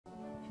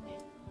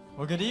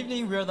Well, good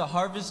evening. We are the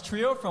Harvest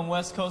Trio from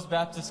West Coast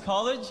Baptist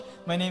College.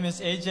 My name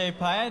is AJ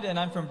Payad, and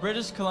I'm from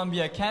British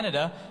Columbia,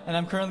 Canada, and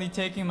I'm currently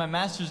taking my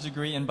master's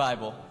degree in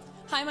Bible.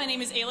 Hi, my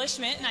name is Ayla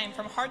Schmidt, and I'm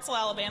from Hartselle,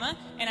 Alabama,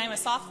 and I'm a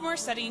sophomore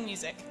studying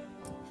music.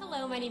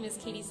 Hello, my name is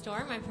Katie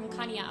Storm. I'm from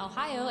Conneaut,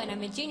 Ohio, and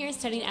I'm a junior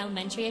studying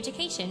elementary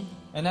education.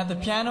 And at the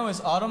piano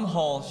is Autumn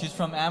Hall. She's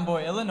from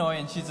Amboy, Illinois,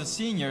 and she's a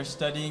senior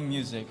studying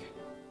music.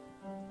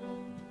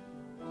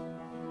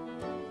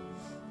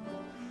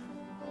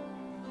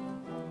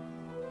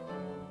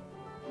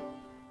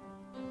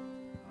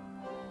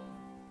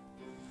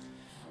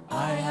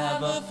 I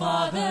have a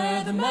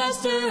Father, the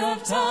master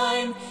of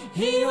time.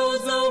 He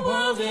holds the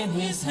world in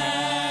his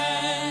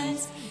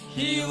hands.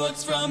 He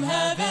looks from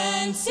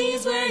heaven,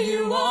 sees where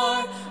you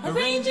are,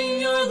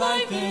 arranging your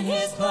life in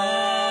his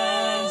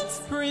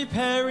plans.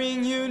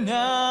 Preparing you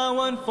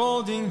now,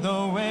 unfolding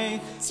the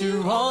way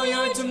to all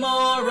your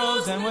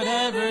tomorrows and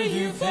whatever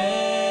you face.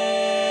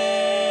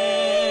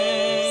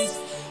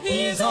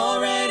 He's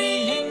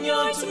already in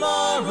your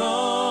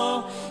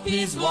tomorrow.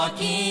 He's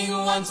walking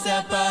one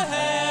step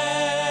ahead.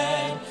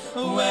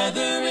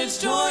 Whether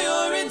it's joy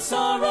or in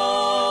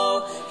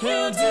sorrow,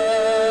 he'll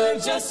do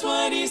just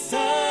what he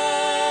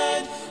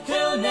said.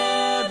 He'll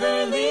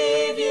never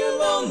leave you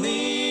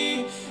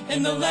lonely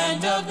in the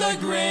land of the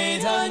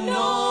great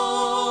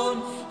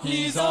unknown.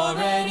 He's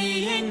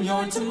already in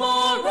your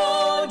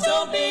tomorrow.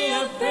 Don't be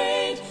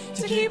afraid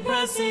to keep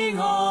pressing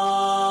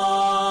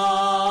on.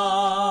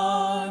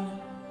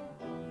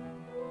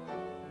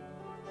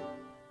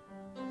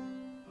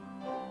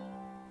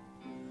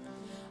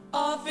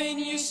 Often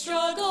you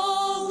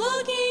struggle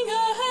looking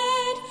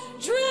ahead,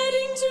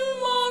 dreading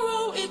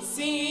tomorrow it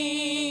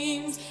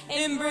seems,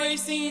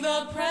 embracing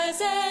the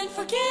present,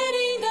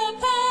 forgetting the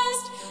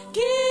past,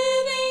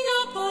 giving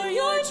up for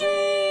your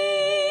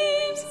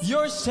dreams.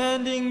 You're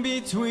standing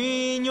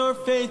between your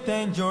faith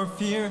and your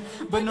fear,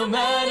 but no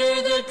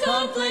matter the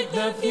conflict,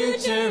 the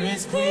future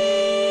is clear.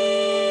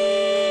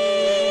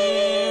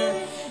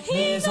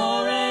 He's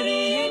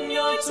already in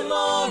your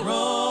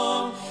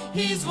tomorrow.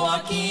 He's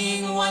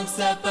walking one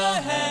step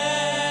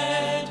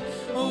ahead.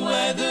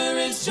 Whether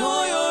it's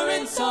joy or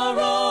in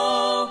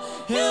sorrow,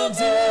 he'll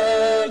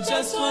do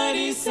just what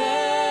he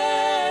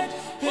said.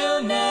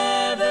 He'll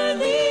never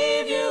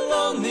leave you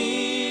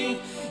lonely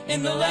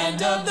in the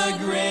land of the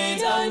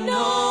great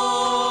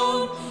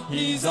unknown.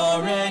 He's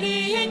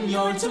already in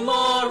your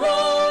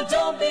tomorrow.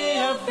 Don't be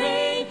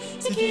afraid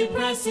to keep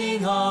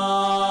pressing on.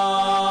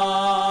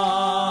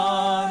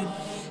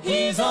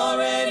 He's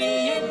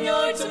already in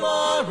your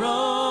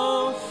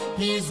tomorrow.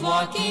 He's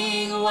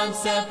walking one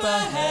step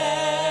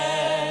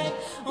ahead.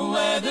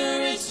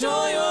 Whether it's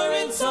joy or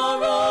in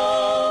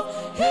sorrow,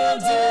 he'll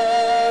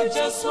do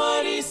just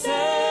what he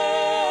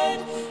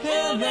said.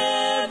 He'll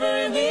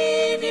never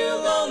leave you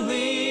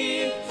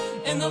lonely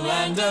in the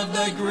land of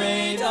the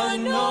great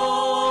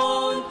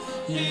unknown.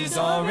 He's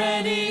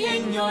already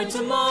in your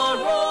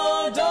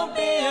tomorrow. Don't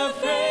be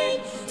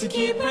afraid to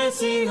keep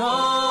pressing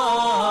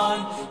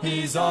on.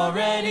 He's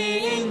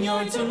already in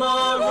your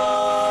tomorrow.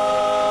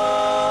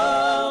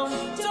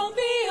 Don't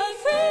be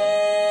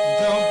afraid.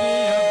 Don't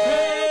be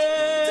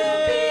afraid.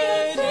 Don't be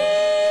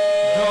afraid.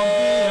 Don't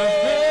be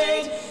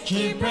afraid.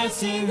 Keep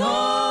pressing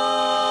on.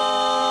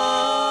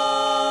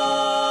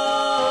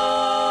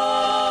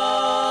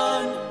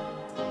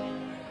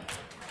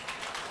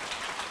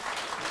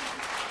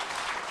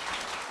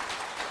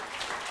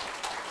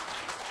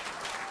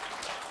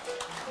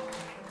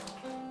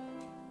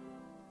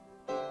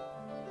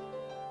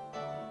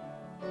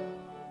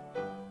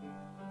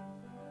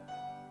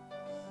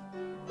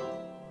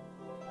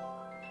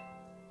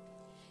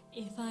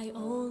 If I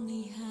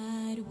only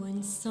had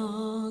one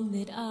song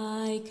that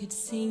I could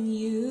sing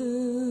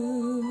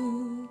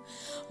you,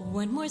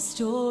 one more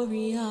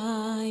story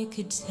I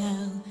could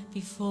tell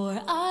before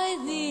I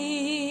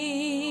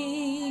leave.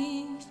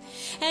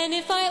 And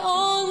if I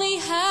only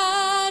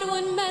had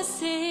one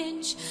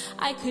message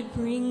I could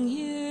bring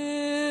you,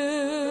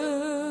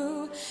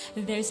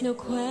 there's no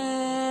question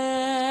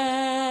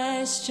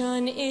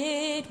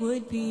it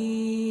would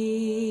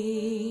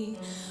be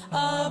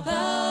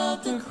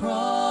about the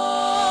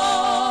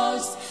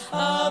cross,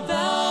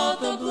 about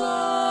the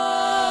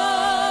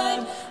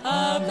blood,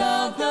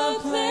 about the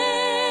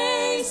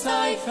place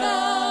I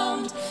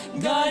found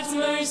God's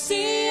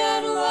mercy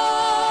and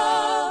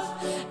love.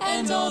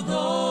 And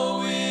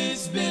although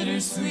it's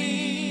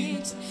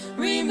bittersweet,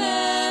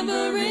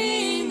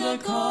 remembering the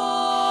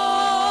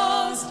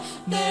cost,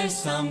 there's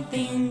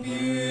something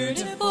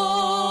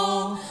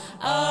beautiful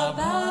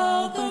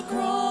about the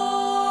cross.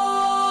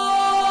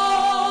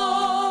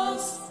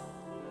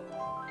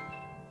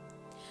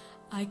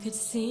 I could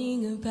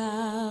sing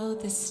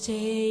about the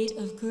state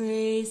of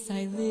grace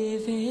I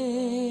live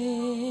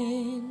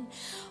in,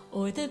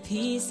 or the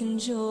peace and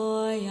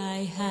joy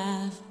I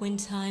have when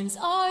times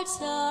are tough.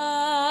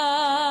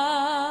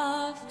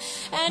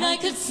 And I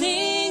could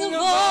sing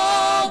of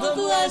all the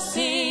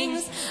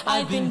blessings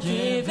I've been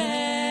given,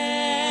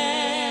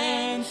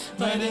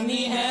 but in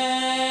the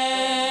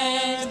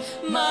end,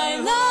 my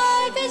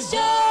life is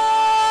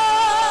just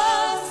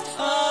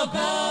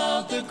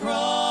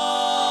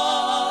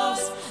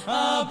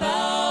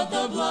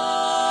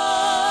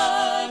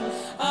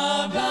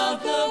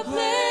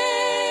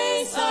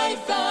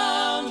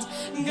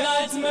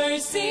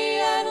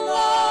and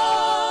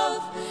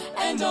love.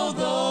 And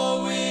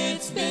although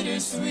it's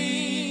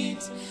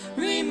bittersweet,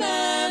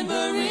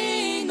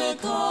 remembering the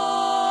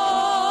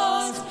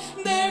cost,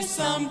 there's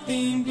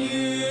something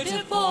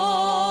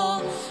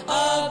beautiful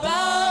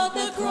about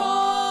the cross.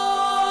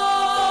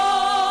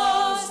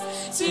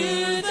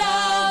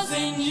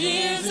 2,000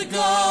 years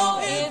ago,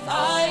 if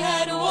I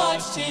had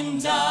watched him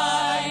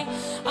die,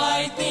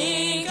 I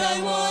think I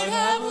would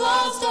have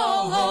lost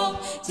all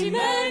hope,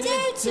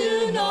 demanded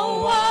to know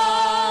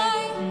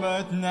why.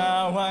 But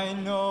now I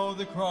know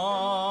the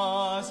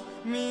cross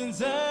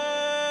means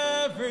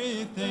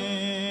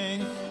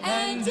everything,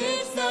 And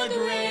it's the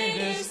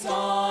greatest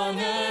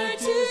honor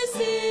to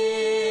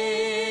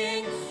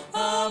sing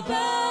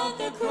about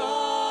the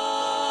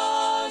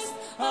cross,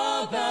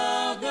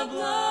 about the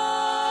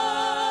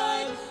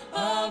blood,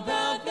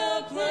 about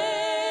the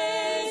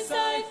place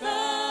I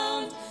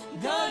found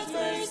God's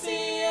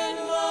mercy and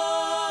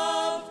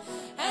love.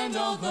 And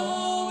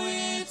although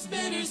it's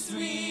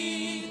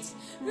bittersweet,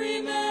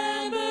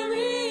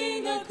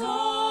 remembering the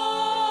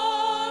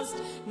cost,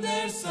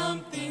 there's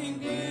something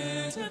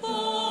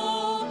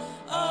beautiful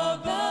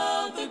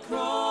about the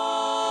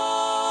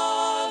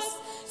cross.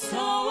 So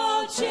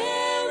I'll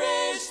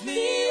cherish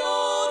the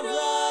old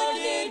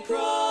rugged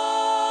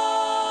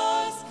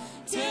cross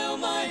till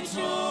my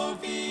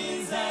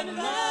trophies at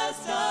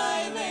last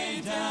I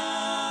lay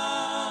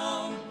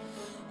down.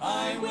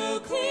 I will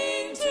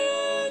cling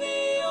to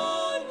the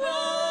old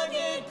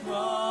rugged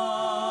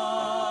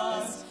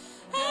cross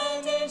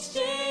and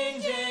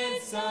exchange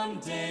it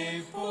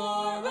someday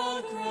for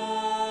a crown.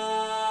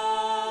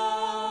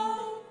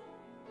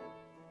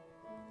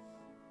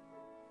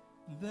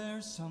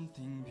 there's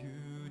something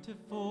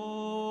beautiful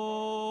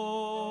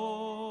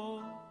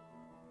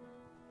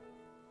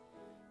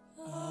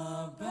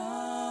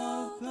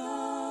About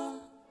the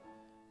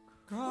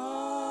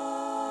cross.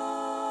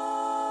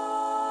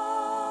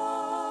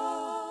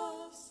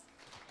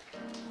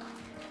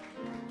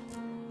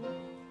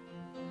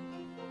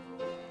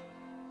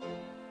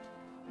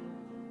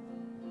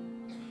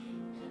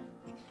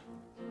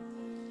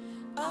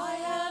 I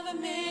have a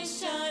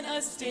mission,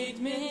 a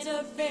statement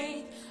of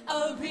faith,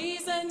 a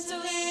reason to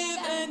live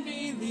and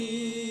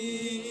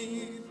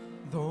believe.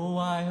 Though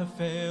I have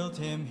failed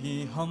him,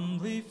 he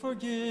humbly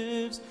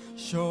forgives,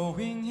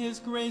 showing his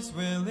grace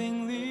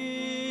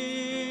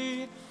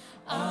willingly.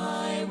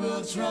 I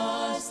will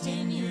trust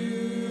in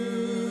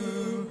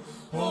you,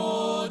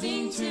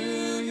 holding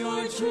to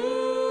your truth.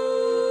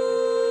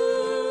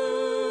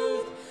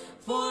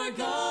 For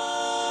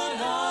God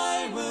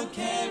I will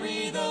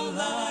carry the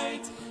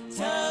light,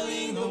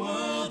 telling the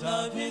world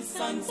of his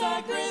son's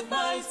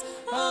sacrifice.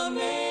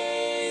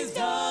 Amazed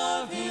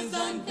of his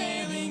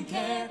unfailing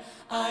care,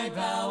 I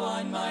bow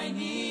on my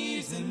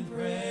knees in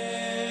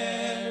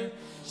prayer.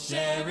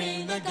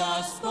 Sharing the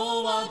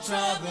gospel while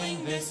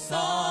traveling this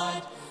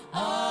sod,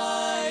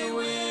 I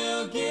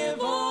will give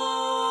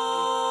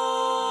all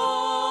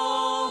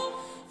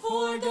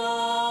for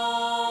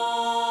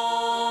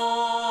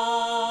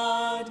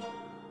God.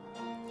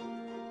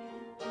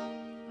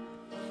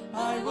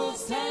 I will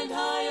stand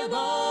high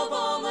above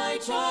all my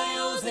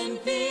trials and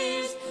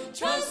fears,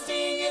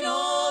 trusting in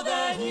all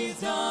that he's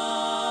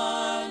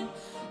done.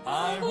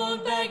 I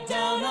won't back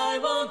down, I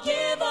won't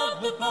give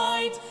up the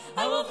fight,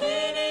 I will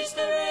finish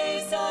the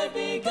race I've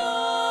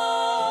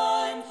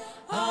begun.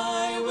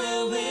 I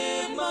will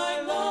live my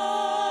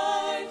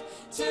life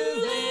to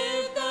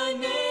lift the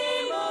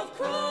name of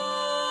Christ.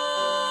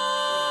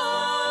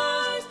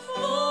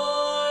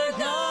 For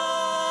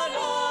God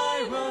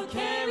I will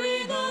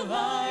carry the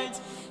light,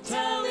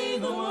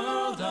 telling the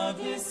world of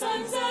his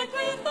son's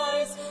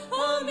sacrifice.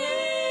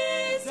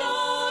 Amazed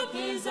of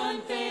his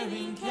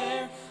unfailing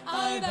care,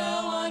 I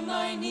bow on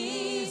my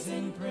knees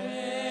in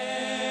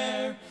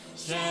prayer.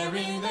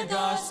 Sharing the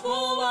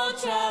gospel while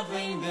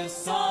traveling this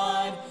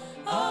sod,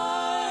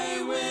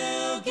 I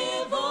will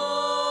give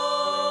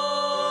all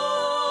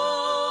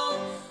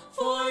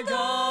for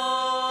God,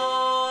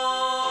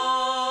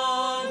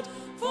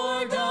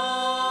 for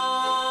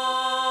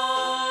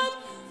God,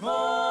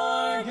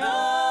 for God.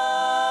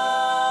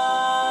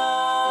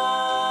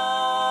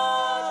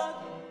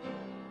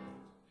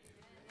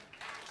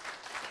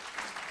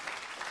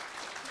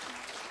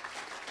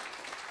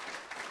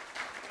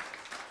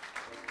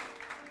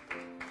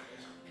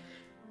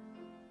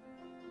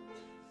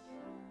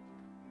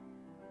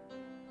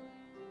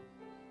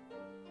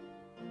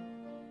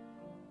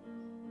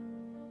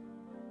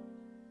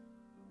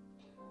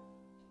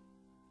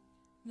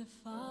 The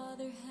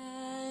Father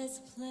has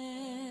a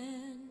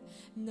plan,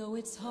 though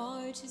it's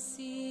hard to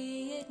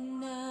see it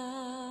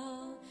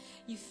now.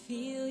 You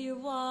feel you're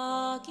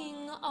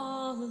walking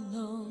all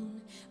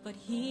alone, but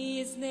He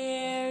is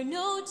there,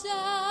 no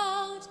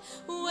doubt.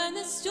 When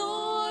the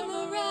storm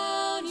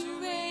around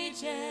you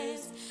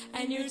rages,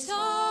 and you're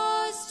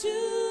tossed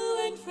to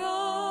and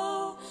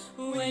fro,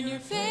 when you're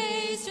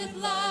faced with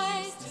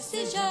life's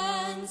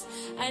decisions,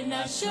 and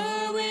not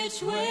sure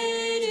which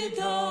way to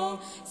go,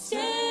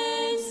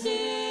 stand still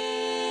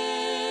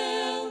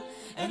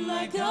and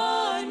let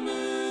God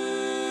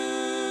move.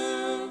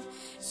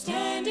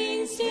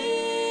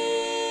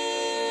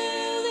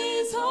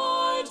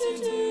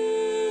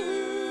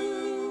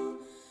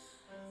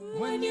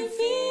 When you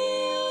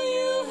feel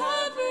you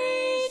have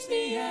reached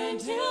the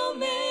end, He'll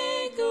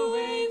make a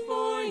way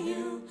for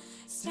you.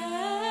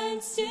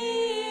 Stand still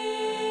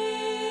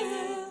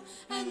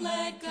and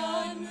let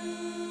God move.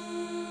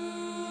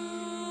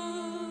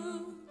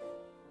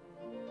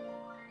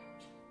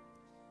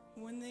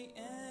 When the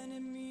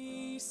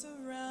enemy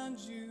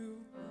surrounds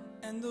you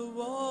and the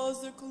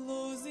walls are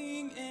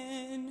closing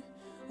in,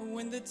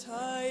 when the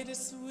tide is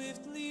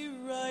swiftly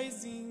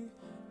rising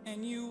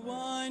and you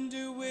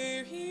wonder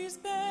where He's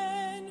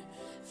been,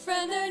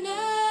 Friend, there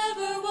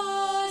never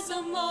was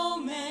a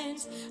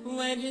moment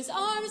when His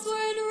arms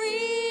weren't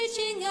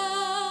reaching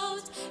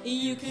out.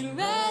 You can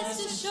rest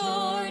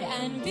assured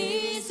and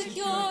be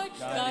secured.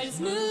 God is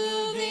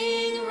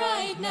moving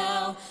right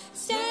now.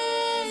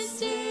 Stand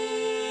still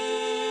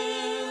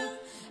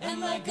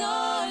and let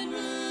God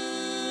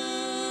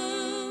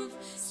move.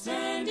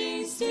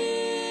 Standing still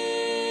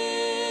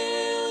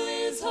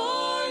is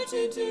hard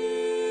to do.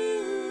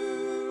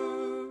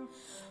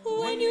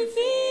 When you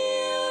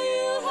feel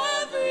you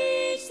have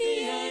reached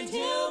the end,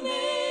 He'll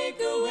make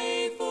a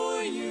way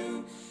for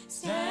you.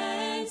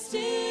 Stand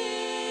still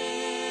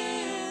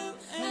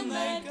and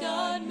let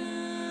God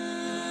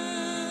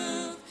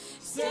move.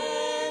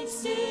 Stand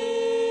still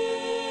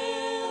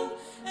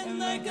and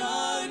let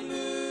God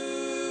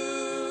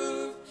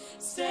move.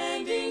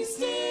 Standing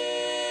still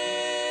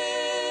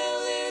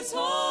is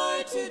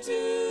hard to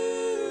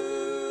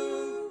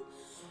do.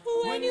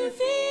 When you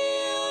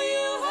feel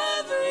you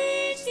have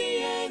reached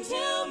the end,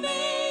 He'll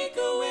make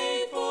a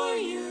way for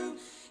you.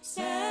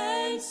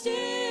 Stand still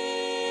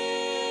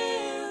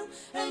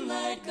and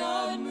let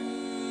God move.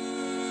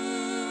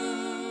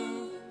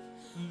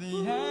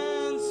 The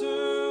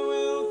answer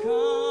will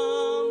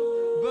come,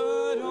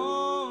 but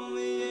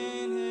only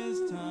in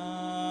His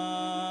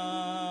time.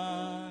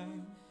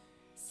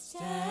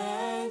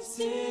 Stand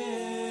still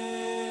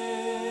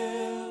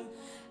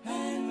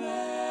and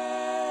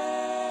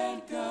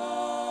let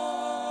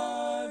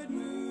God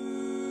move.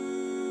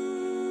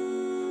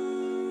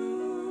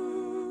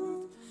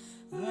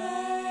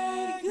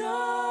 Let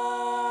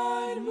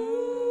God move.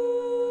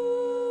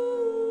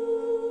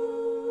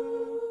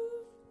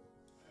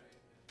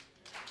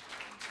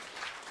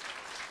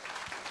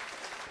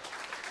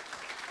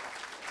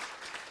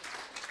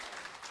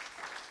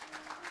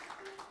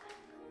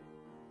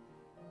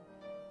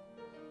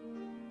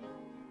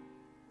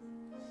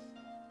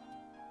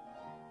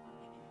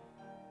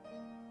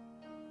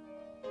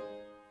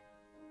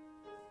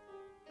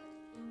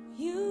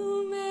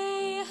 You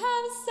may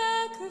have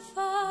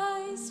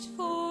sacrificed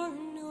for a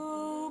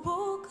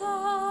noble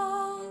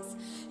cause,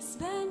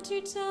 spent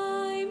your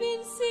time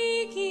in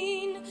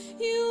seeking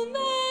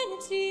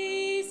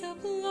humanity's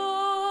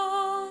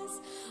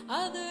applause.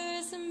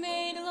 Others have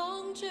made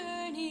long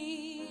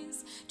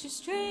journeys to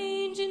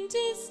strange and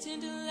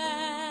distant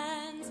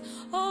lands,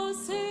 all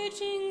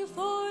searching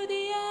for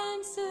the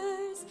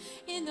answers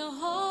in the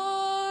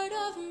heart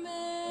of man.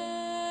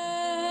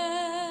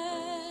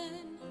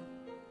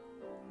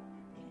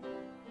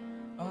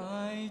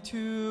 I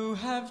too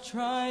have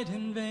tried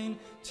in vain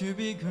to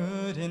be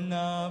good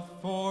enough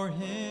for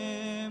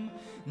Him,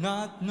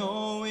 not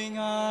knowing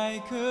I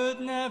could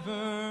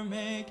never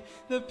make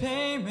the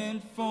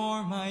payment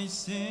for my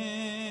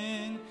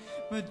sin.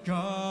 But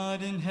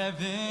God in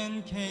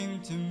heaven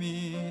came to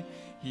me.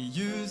 He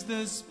used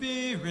the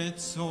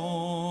Spirit's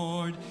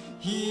sword.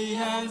 He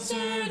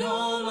answered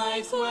all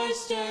my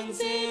questions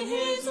in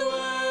His word.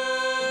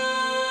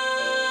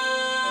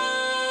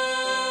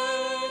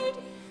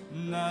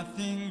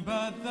 Nothing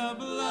but the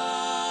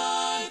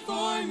blood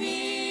for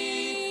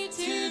me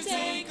to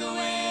take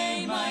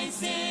away my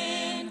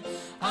sin.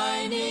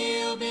 I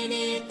kneel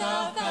beneath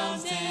the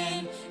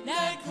fountain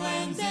that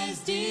cleanses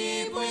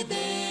deep within.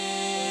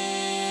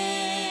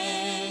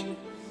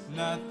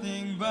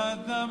 Nothing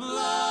but the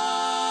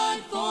blood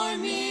for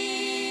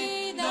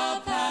me,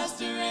 the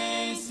past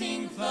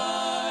erasing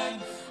flood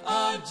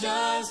of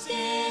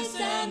justice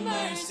and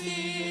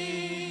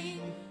mercy,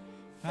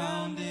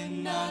 found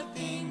in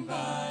nothing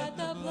but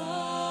the blood.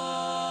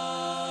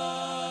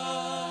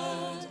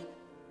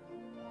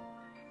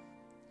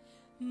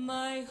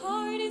 My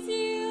heart is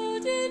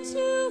yielded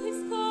to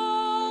His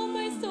call,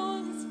 my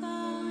soul has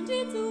found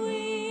its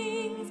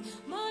wings,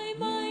 my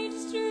mind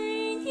is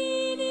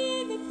drinking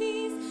in the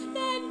peace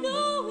that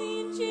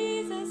knowing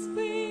Jesus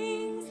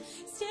brings.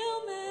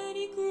 Still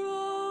many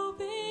grope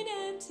in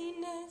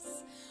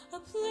emptiness, a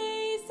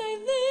place I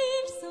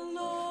lived so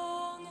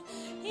long.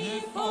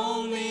 If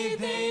only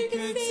they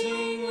could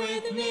sing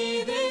with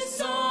me this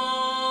song.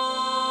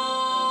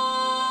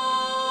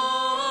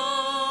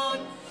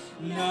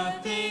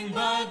 Nothing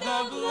but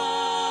the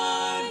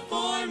blood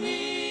for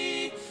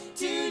me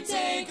to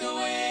take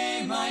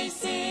away my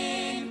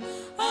sin.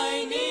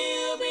 I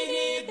kneel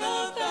beneath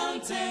the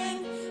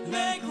fountain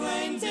that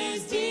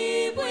cleanses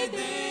deep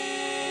within.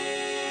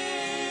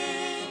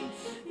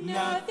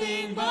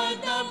 Nothing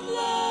but the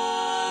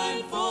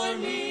blood for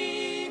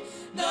me,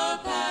 the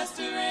past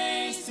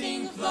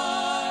erasing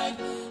flood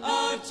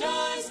of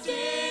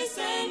justice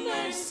and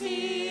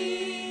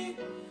mercy,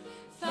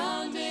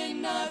 found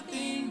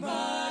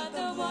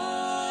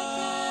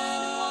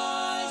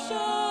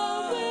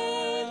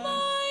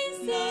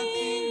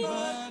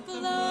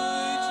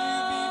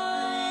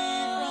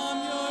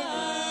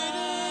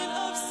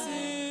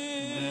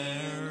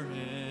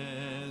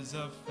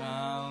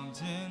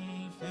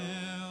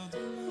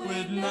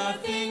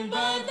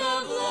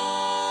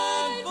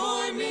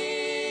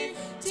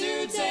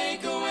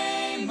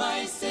away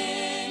my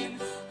sin.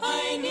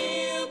 I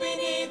kneel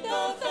beneath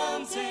the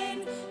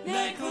fountain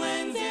that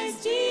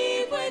cleanses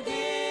deep within.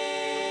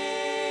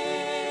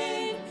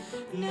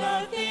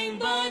 Nothing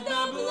but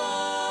the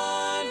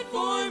blood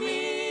for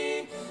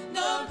me,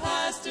 the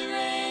past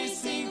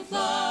erasing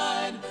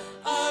flood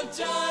of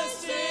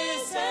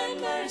justice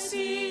and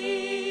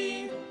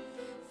mercy,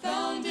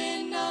 found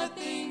in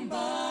nothing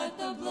but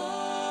the blood,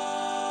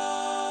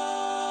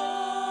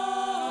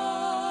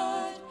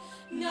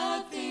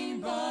 nothing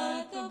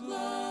but the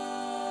blood,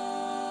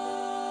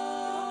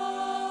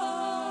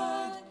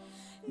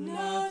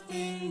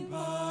 nothing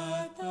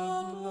but the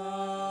blood.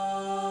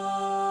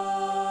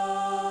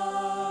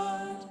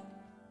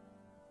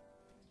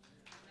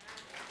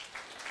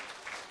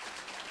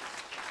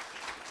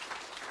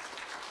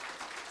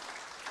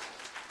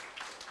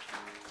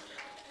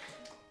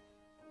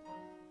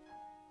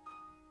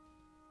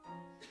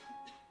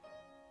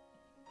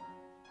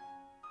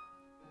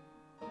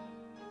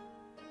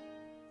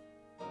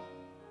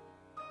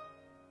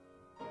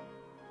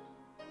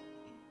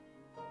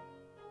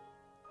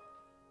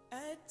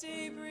 At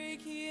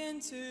daybreak he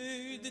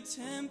entered the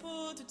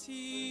temple to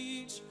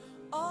teach.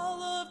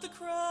 All of the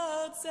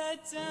crowd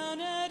sat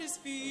down at his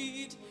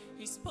feet.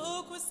 He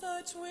spoke with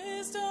such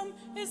wisdom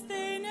as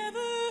they never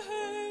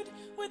heard.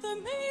 With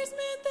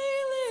amazement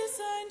they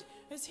listened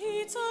as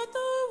he taught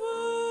the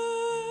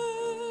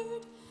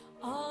word.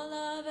 All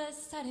of a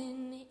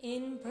sudden,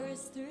 in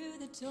burst through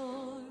the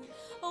door,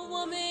 a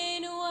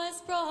woman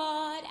was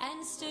brought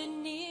and stood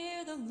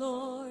near the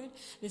Lord.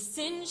 The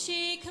sin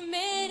she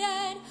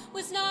committed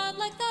was not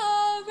like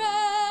the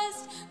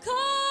rest.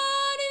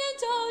 Caught in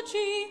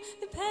adultery,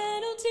 the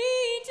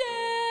penalty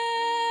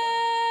death.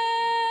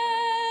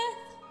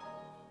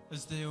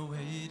 As they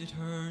awaited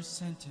her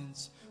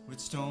sentence with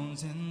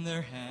stones in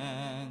their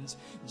hands,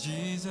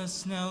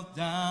 Jesus knelt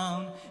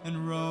down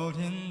and wrote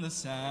in the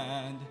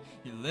sand.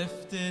 He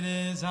lifted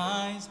his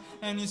eyes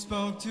and he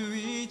spoke to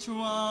each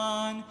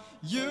one.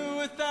 You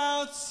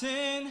without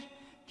sin,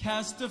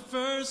 cast the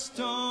first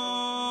stone.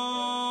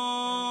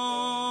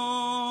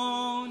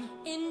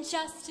 In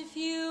just a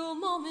few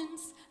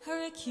moments,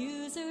 her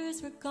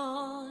accusers were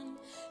gone.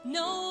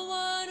 No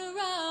one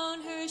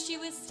around her, she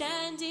was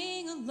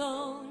standing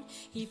alone.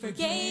 He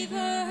forgave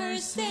her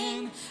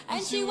sin,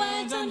 and she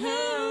went on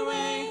her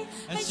way.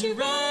 As she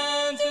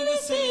ran through the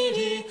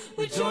city,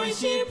 with joy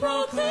she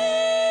proclaimed,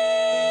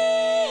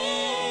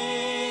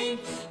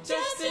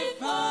 Just if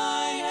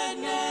I had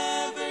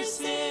never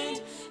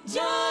sinned,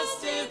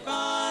 just if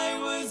I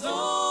was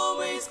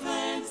always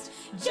cleansed,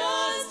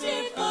 just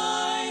if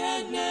I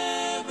had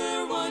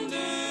never wandered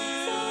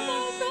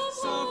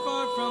so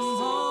far from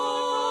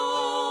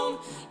home,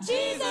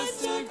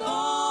 Jesus took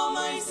all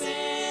my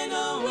sin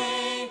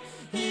away.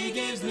 He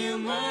gives new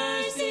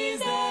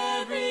mercies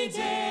every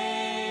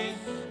day,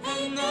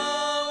 and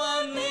now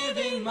I'm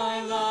living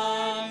my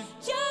life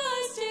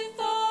justified.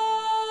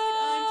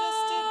 I'm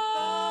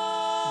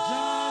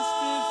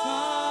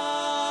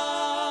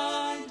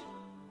justified.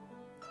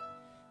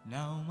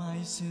 Now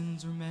my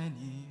sins were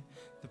many,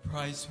 the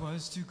price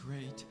was too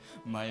great.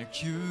 My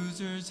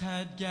accusers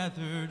had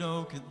gathered,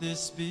 oh, could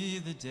this be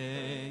the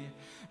day?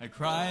 I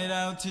cried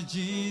out to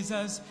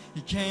Jesus,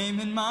 he came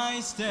in my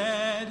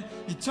stead.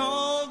 He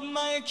told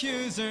my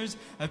accusers,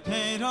 I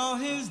paid all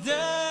his debt.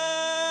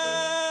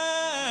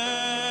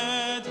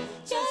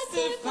 Just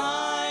if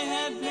I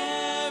had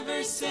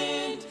never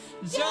sinned,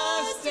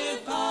 just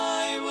if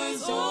I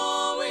was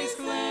always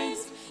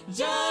cleansed,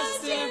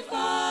 just if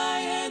I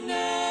had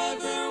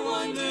never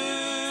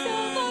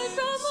wandered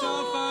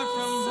so far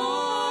from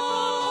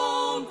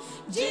home,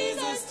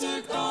 Jesus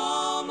took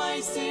all my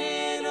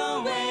sin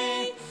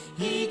away.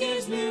 He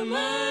gives new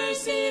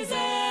mercies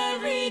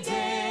every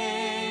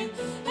day,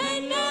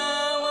 and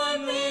now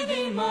I'm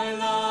living my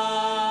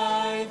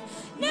life.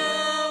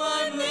 Now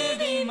I'm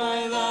living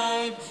my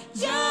life.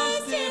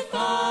 Just if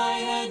I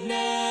had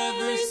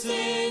never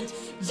sinned,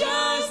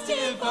 just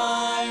if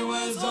I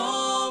was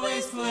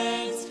always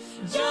cleansed,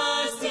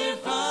 just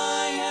if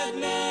I had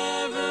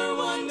never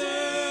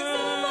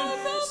wandered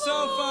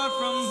so far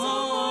from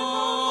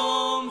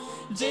home,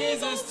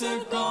 Jesus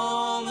took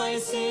all my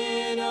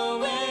sin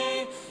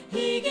away.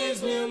 He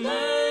gives new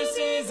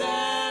mercies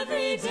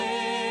every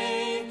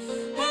day,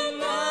 and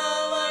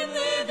now I'm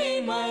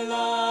living my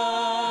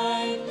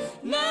life.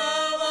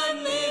 Now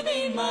I'm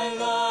living my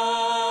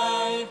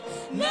life.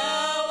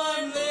 Now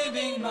I'm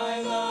living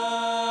my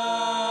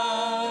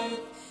life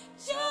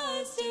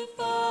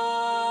justified.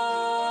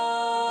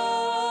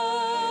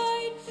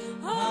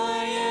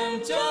 I am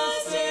justified.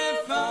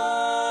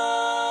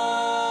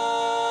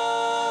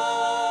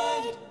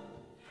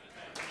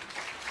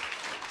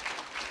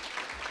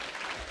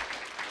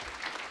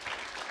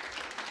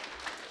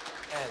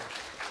 And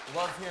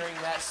love hearing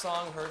that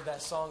song, heard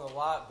that song a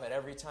lot, but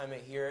every time I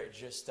hear it, it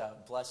just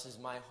blesses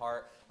my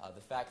heart.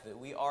 The fact that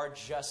we are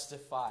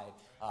justified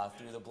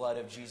through the blood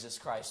of Jesus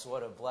Christ.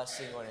 What a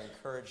blessing, what an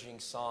encouraging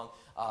song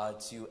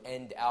to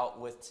end out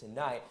with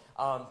tonight.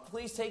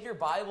 Please take your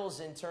Bibles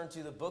and turn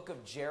to the book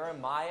of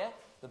Jeremiah.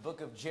 the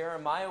book of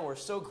Jeremiah. We're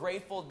so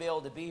grateful to be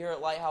able to be here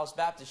at Lighthouse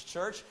Baptist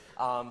Church.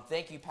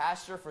 Thank you,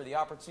 Pastor, for the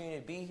opportunity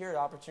to be here, the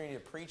opportunity to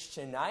preach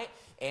tonight.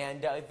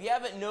 And if you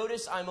haven't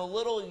noticed, I'm a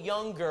little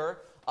younger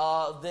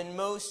than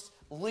most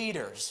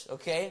leaders,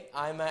 okay?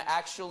 I'm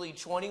actually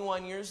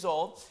 21 years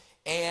old.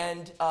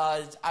 And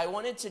I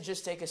wanted to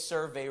just take a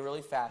survey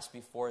really fast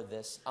before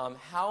this.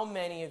 How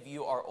many of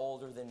you are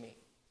older than me?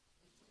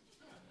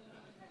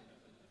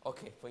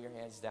 Okay, put your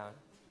hands down.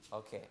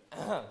 Okay.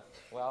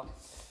 Well,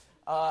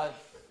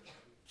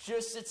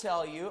 just to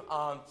tell you,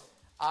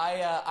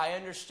 I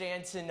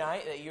understand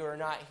tonight that you are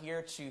not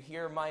here to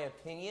hear my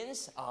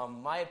opinions.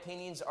 My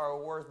opinions are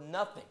worth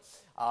nothing.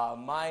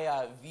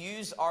 My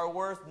views are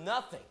worth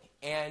nothing.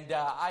 And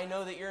I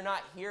know that you're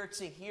not here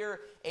to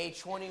hear a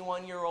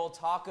 21-year-old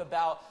talk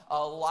about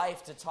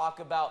life, to talk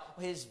about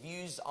his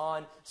views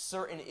on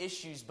certain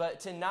issues.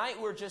 But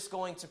tonight we're just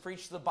going to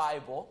preach the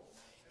Bible.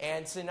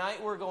 And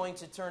tonight we're going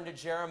to turn to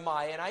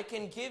Jeremiah. And I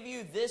can give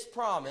you this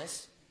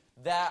promise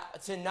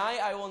that tonight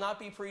I will not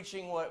be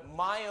preaching what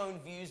my own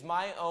views,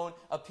 my own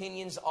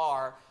opinions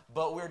are,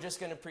 but we're just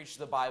going to preach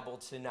the Bible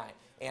tonight.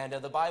 And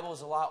the Bible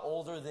is a lot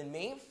older than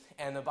me,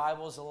 and the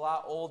Bible is a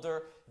lot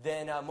older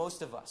than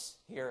most of us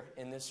here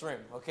in this room,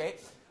 okay?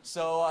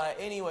 So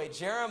anyway,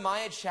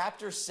 Jeremiah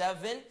chapter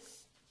 7,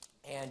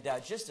 and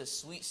just a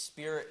sweet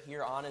spirit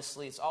here,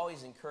 honestly. It's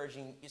always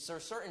encouraging. There are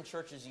certain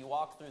churches you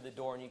walk through the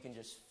door and you can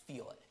just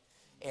feel it.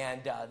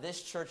 And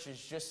this church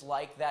is just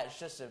like that. It's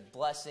just a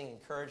blessing,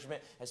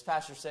 encouragement. As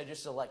Pastor said,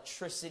 just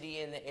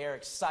electricity in the air,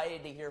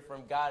 excited to hear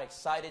from God,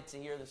 excited to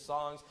hear the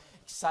songs,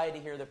 excited to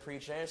hear the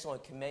preaching. I just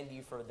want to commend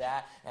you for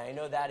that. And I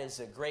know that is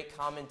a great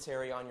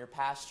commentary on your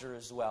pastor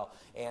as well,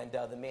 and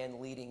the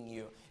man leading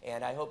you.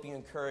 And I hope you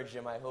encourage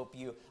him. I hope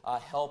you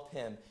help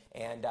him.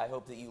 And I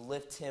hope that you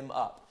lift him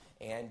up.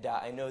 And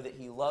I know that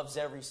he loves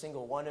every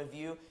single one of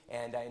you.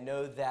 And I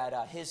know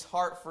that his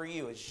heart for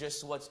you is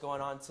just what's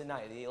going on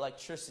tonight. The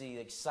electricity,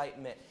 the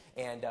excitement,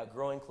 and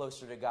growing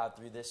closer to God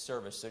through this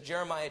service. So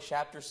Jeremiah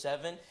chapter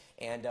 7.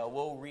 And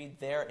we'll read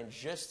there in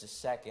just a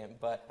second,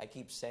 but I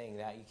keep saying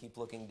that. You keep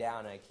looking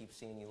down, and I keep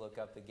seeing you look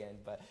up again.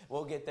 But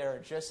we'll get there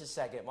in just a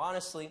second.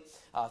 Honestly,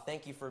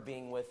 thank you for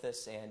being with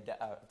us, and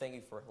thank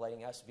you for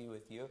letting us be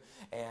with you.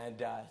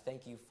 And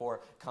thank you for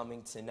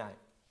coming tonight.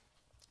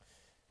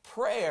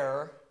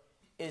 Prayer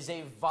is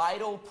a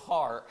vital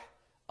part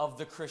of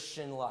the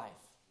Christian life.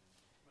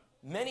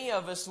 Many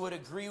of us would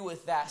agree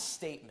with that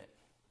statement.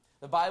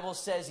 The Bible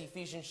says,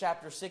 Ephesians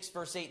chapter 6,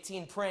 verse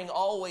 18, praying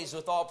always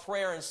with all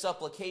prayer and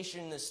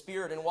supplication in the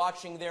Spirit, and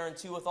watching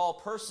thereunto with all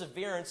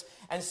perseverance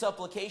and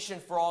supplication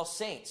for all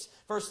saints.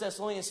 1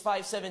 Thessalonians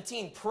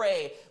 5:17,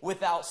 pray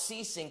without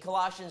ceasing.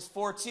 Colossians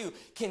 4:2,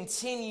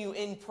 continue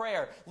in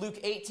prayer.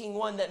 Luke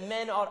 18:1, that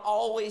men ought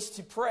always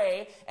to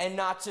pray and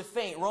not to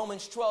faint.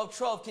 Romans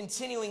 12:12,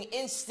 continuing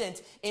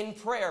instant in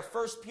prayer.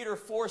 1 Peter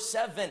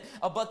 4:7,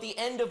 but the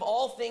end of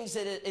all things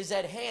is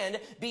at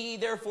hand. Be ye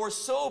therefore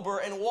sober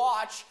and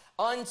watch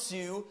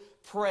unto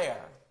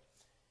prayer.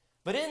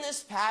 But in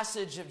this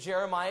passage of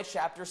Jeremiah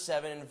chapter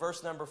 7 and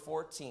verse number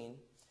 14,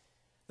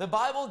 the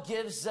Bible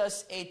gives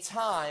us a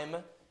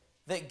time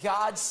that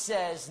God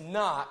says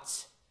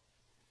not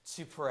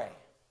to pray.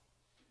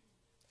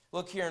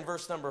 Look here in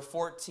verse number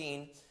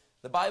 14.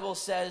 The Bible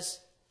says,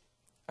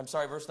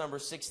 verse number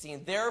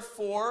 16,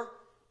 therefore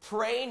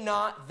pray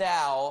not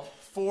thou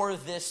for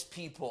this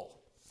people,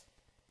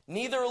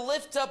 neither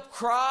lift up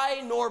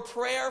cry nor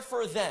prayer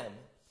for them,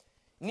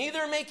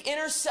 neither make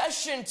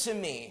intercession to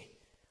me,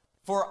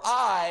 for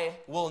I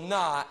will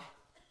not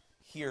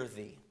hear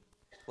thee.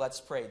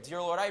 Let's pray.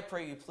 Dear Lord, I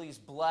pray you please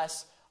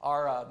bless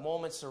our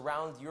moments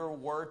around your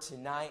word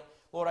tonight.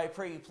 Lord, I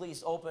pray you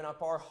please open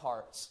up our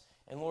hearts.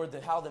 And Lord,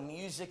 how the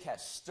music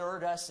has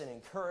stirred us and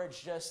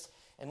encouraged us,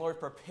 and Lord,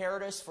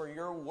 prepared us for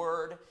your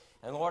word.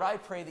 And Lord, I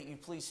pray that you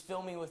please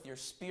fill me with your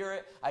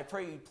spirit. I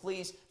pray you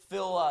please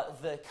fill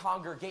the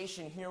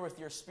congregation here with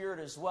your spirit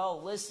as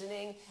well,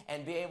 listening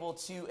and be able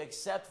to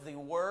accept the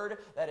word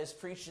that is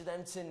preached to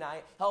them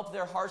tonight. Help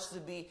their hearts to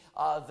be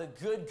the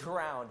good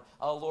ground,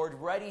 Lord,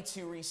 ready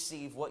to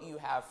receive what you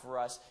have for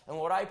us. And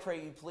Lord, I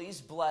pray you please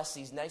bless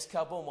these next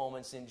couple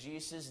moments in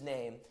Jesus'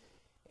 name.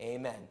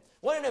 Amen.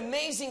 What an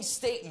amazing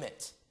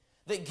statement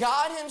that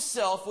God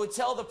himself would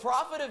tell the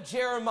prophet of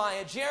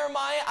Jeremiah,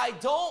 Jeremiah, I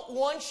don't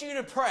want you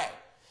to pray.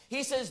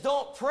 He says,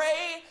 don't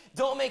pray,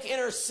 don't make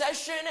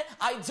intercession.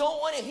 I don't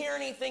want to hear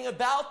anything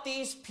about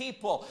these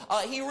people.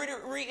 He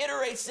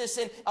reiterates this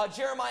in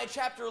Jeremiah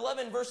chapter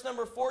 11, verse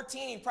number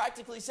 14. He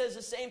practically says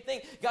the same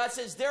thing. God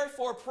says,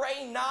 therefore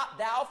pray not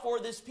thou for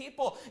this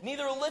people,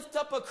 neither lift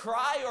up a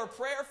cry or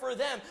prayer for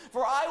them,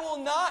 for I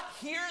will not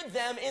hear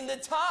them in the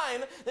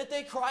time that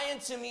they cry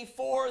unto me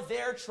for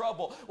their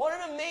trouble. What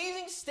an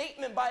amazing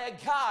statement by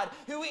a God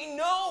who we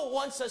know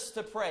wants us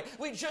to pray.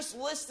 We just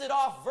listed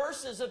off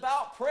verses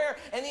about prayer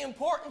and the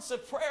importance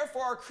of prayer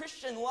for our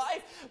Christian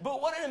life,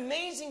 but what an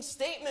amazing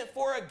statement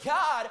for a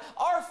God,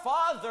 our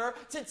Father,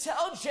 to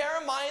tell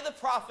Jeremiah the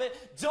prophet,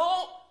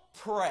 don't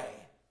pray.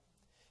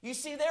 You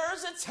see, there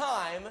is a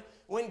time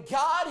when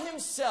God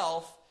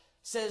himself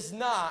says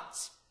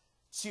not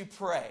to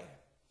pray.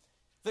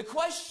 The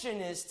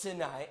question is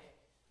tonight,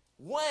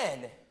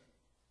 when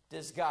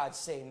does God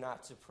say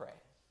not to pray?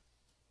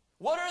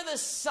 What are the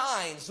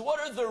signs? What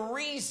are the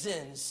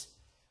reasons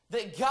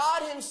that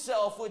God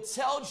himself would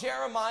tell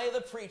Jeremiah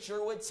the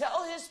preacher, would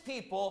tell his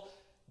people,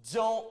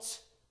 don't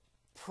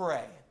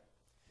pray?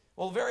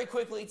 Well, very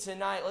quickly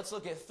tonight, let's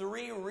look at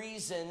 3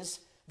 reasons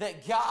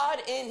that God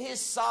in his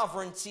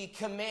sovereignty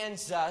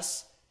commands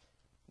us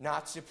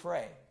not to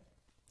pray.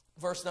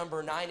 Verse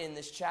number 9 in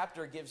this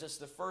chapter gives us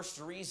the first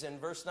reason.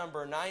 Verse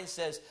number 9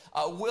 says,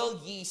 will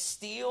ye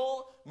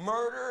steal,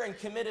 murder, and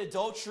commit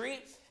adultery,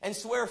 and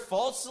swear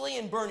falsely,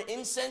 and burn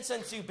incense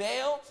unto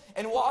Baal,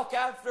 and walk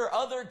after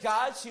other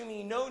gods whom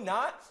ye know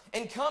not,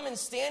 and come and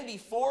stand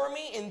before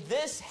me in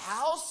this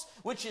house,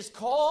 which is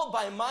called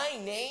by my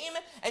name,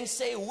 and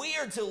say, we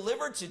are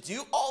delivered to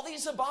do all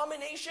these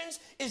abominations?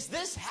 Is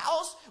this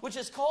house, which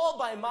is called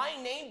by my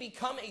name,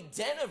 become a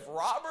den of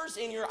robbers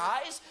in your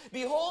eyes?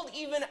 Behold,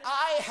 even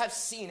I have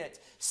seen it,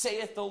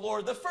 saith the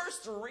Lord. The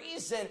first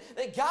reason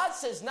that God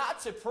says not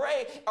to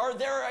pray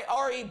there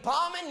are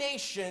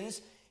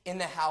abominations in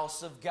the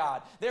house of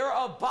God. There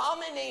are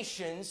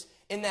abominations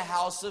in the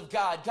house of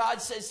God. God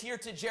says here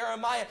to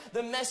Jeremiah,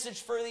 the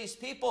message for these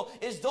people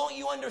is, don't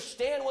you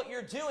understand what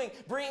you're doing?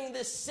 Bringing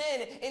this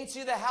sin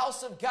into the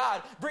house of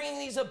God. Bringing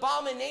these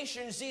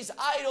abominations, these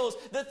idols,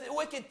 the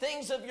wicked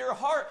things of your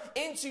heart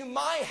into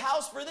my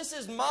house, for this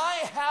is my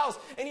house.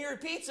 And he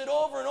repeats it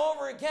over and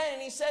over again.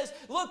 And he says,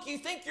 look, you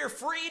think you're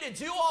free to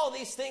do all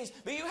these things,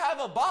 but you have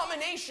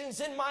abominations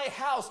in my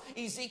house.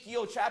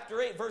 Ezekiel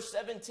chapter 8, verse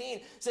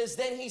 17 says,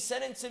 then he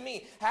said unto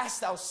me,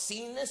 hast thou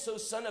seen this, O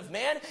son of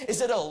man?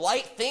 Is it a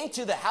light thing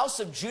to the house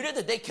of Judah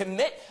that they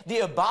commit the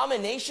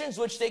abominations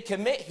which they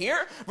commit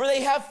here? For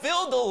they have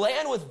filled the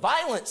land with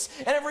violence,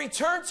 and have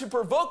returned to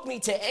provoke me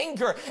to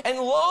anger. And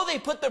lo, they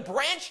put the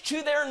branch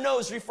to their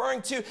nose,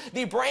 referring to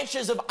the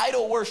branches of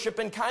idol worship,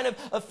 and kind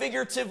of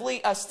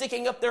figuratively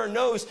sticking up their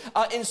nose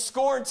in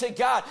scorn to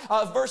God.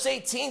 Verse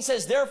 18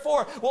 says,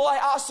 therefore will I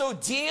also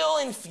deal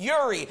in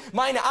fury,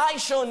 mine eye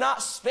shall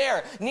not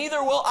spare,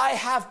 neither will I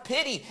have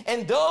pity.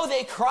 And though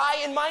they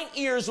cry in mine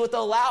ears with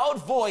a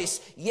loud voice,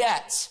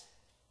 yet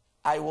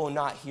I will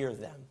not hear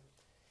them.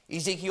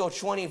 Ezekiel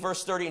 20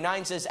 verse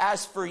 39 says,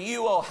 as for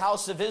you, O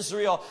house of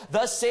Israel,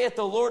 thus saith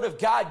the Lord of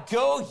God,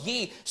 go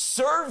ye,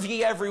 serve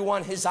ye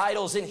everyone his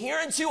idols, and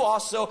hereunto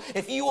also,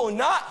 if you will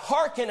not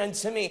hearken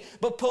unto me,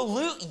 but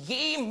pollute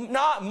ye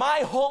not my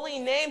holy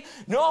name,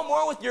 no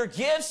more with your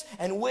gifts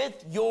and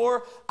with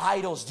your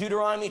idols.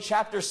 Deuteronomy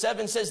chapter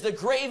 7 says, the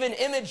graven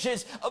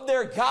images of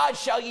their God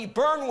shall ye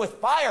burn with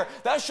fire.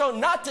 Thou shalt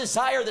not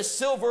desire the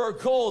silver or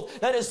gold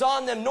that is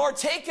on them, nor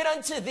take it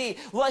unto thee,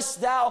 lest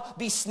thou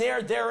be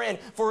snared therein,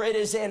 for it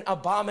is an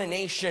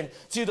abomination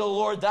to the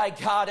Lord thy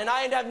God. And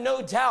I have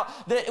no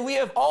doubt that we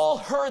have all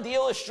heard the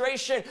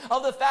illustration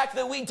of the fact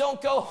that we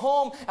don't go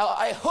home.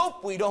 I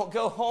hope we don't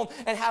go home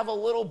and have a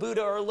little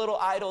Buddha or a little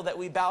idol that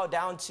we bow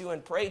down to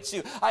and pray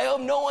to. I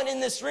hope no one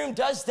in this room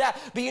does that.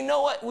 But you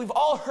know what? We've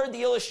all heard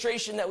the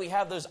illustration that we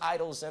have those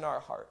idols in our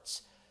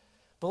hearts.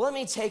 But let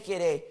me take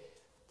it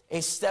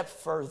a step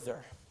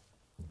further.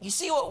 You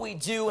see, what we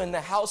do in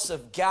the house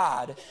of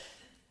God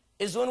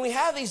is when we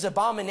have these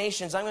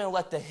abominations, I'm going to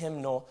let the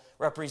hymnal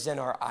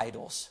represent our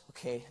idols.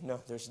 Okay, no,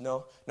 there's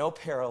no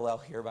parallel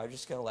here, but I'm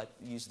just going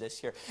to use this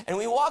here. And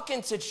we walk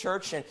into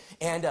church and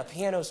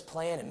piano's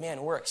playing, and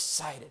man, we're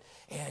excited.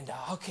 And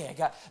okay,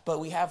 but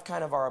we have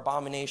kind of our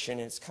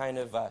abomination. And we kind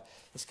of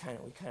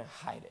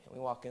hide it. And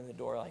we walk in the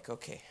door like,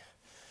 okay,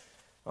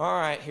 all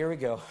right, here we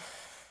go.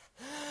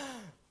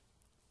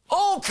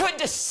 Oh, good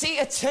to see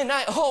you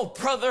tonight. Oh,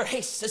 brother,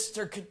 hey,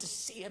 sister, good to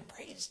see you.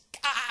 Praise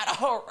God.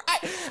 All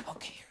right.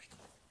 Okay, here we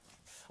go.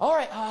 All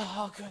right.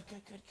 Oh,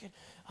 good.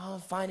 I'm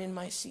finding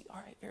my seat.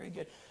 All right, very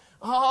good.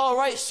 All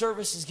right,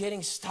 service is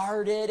getting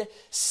started.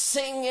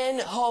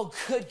 Singing. Oh,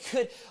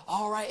 good.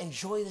 All right,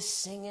 enjoy the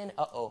singing.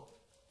 Uh-oh.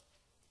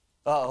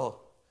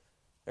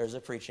 There's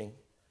a preaching.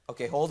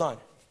 Okay, hold on.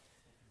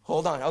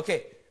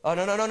 Okay. Oh,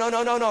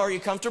 no. Are you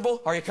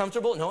comfortable?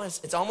 No,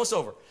 it's almost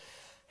over.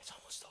 It's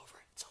almost over.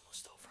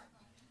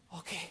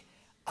 Okay.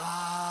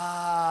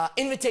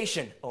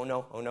 Invitation. Oh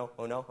no.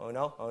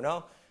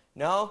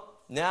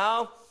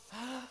 No.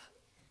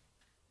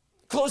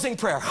 Closing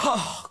prayer.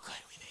 Oh, good.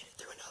 We made it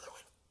through another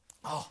one.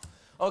 Oh,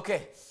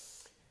 okay.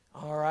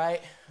 All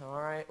right.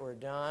 We're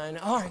done.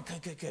 All right.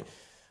 Good.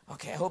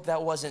 Okay. I hope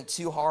that wasn't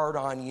too hard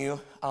on you.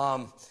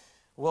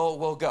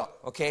 We'll go.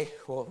 Okay.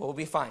 We'll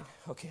be fine.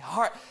 Okay.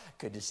 All right.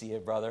 Good to see you,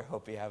 brother.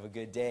 Hope you have a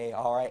good day.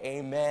 All right.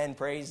 Amen.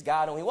 Praise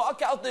God. And we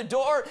walk out the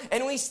door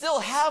and we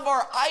still have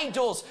our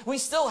idols. We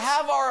still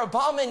have our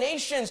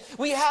abominations.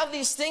 We have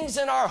these things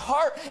in our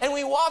heart, and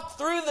we walk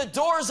through the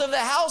doors of the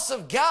house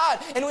of God,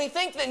 and we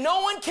think that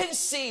no one can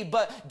see,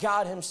 but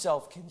God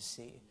himself can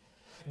see.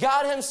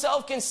 God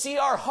himself can see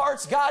our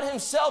hearts. God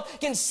himself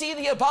can see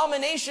the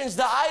abominations,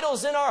 the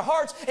idols in our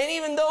hearts. And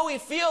even though we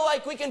feel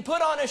like we can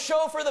put on a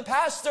show for the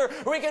pastor,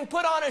 or we can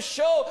put on a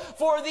show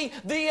for the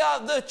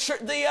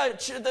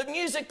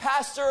music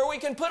pastor, or we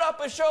can put up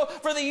a show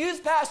for the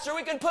youth pastor,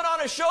 we can put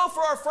on a show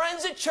for our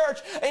friends at church,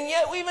 and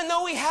yet even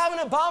though we have an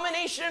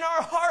abomination in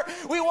our heart,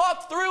 we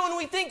walk through and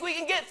we think we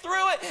can get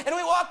through it, and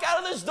we walk out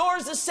of those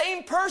doors the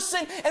same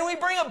person, and we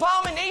bring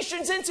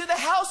abominations into the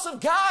house of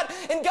God.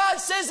 And God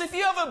says, if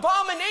you have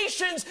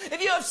abominations,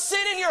 if you have sin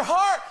in your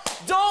heart,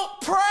 don't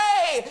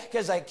pray,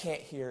 because I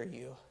can't hear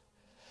you.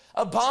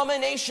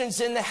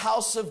 Abominations in the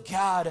house of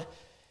God.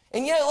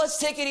 And yet let's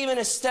take it even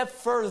a step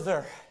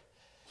further,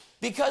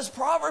 because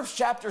Proverbs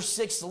chapter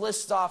 6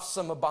 lists off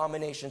some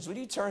abominations. Would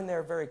you turn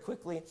there very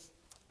quickly?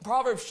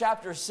 Proverbs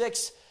chapter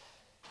 6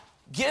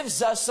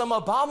 gives us some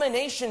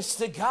abominations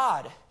to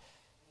God.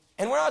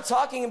 And we're not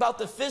talking about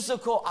the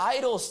physical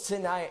idols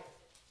tonight.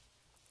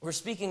 We're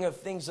speaking of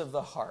things of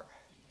the heart.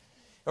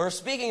 And we're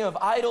speaking of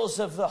idols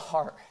of the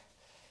heart.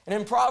 And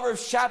in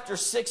Proverbs chapter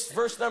 6,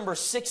 verse number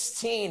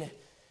 16,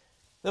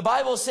 the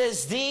Bible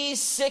says,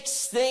 these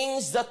 6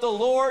 things that the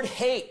Lord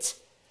hate,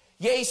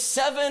 yea,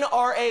 7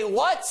 are a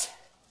what?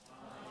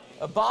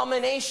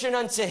 Abomination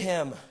unto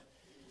him.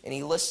 And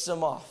he lists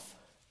them off.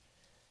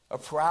 A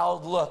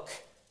proud look,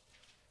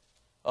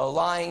 a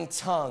lying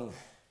tongue,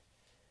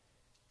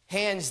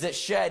 hands that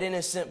shed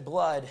innocent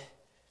blood,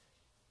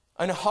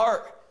 an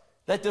heart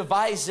that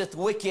deviseth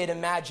wicked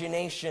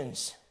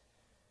imaginations,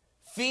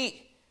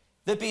 feet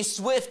that be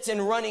swift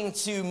in running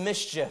to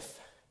mischief,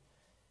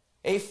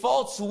 a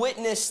false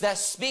witness that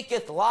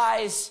speaketh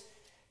lies,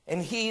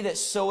 and he that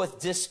soweth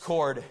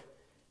discord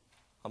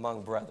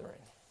among brethren.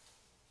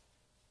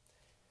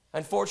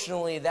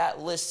 Unfortunately,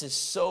 that list is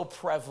so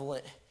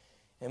prevalent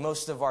in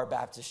most of our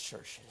Baptist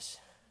churches.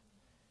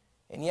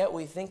 And yet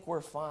we think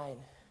we're fine.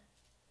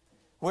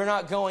 We're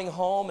not going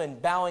home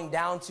and bowing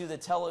down to the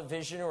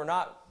television. We're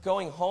not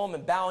going home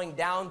and bowing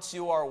down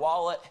to our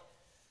wallet.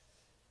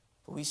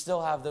 But we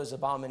still have those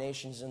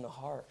abominations in the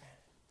heart.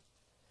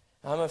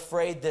 I'm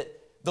afraid that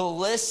the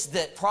list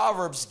that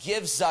Proverbs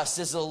gives us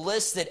is a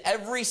list that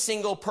every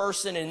single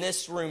person in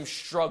this room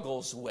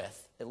struggles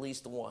with, at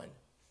least one.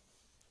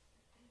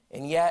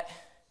 And yet,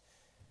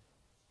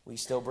 we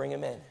still bring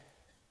them in.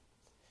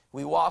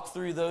 We walk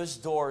through those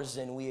doors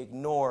and we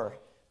ignore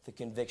the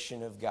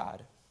conviction of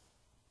God.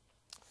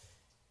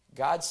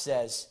 God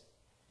says,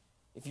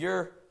 if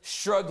you're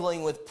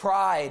struggling with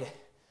pride,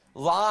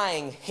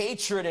 lying,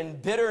 hatred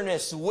and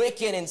bitterness,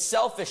 wicked and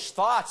selfish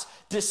thoughts,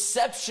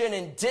 deception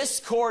and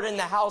discord in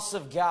the house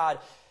of God,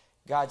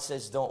 God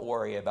says, don't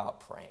worry about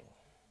praying,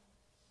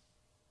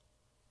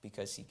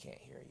 because he can't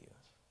hear you.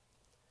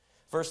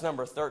 Verse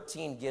number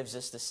 13 gives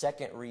us the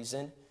second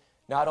reason.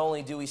 Not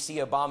only do we see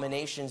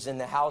abominations in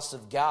the house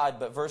of God,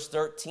 but verse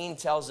 13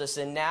 tells us,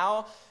 and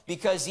now,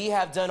 because ye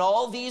have done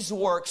all these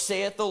works,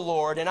 saith the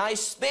Lord, and I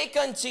spake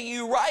unto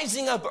you,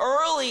 rising up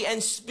early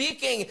and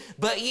speaking,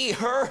 but ye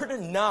heard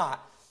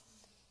not.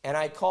 And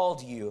I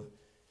called you,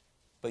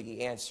 but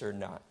ye answered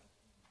not.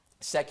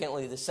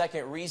 Secondly, the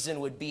second reason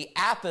would be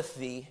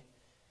apathy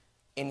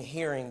in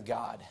hearing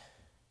God.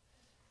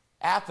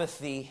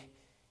 Apathy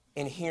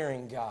in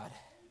hearing God.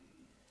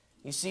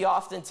 You see,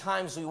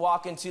 oftentimes we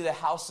walk into the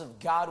house of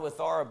God with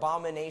our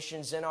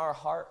abominations in our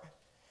heart,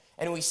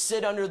 and we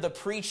sit under the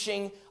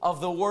preaching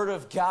of the Word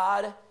of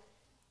God,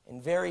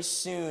 and very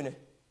soon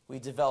we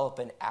develop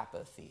an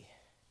apathy.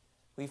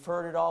 We've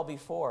heard it all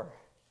before.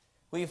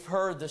 We've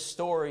heard the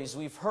stories,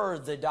 we've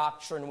heard the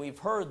doctrine, we've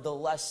heard the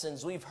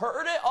lessons, we've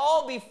heard it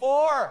all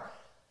before,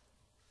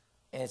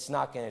 and it's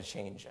not going to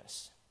change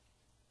us.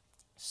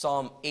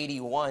 Psalm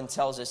 81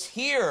 tells us,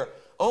 hear,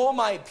 O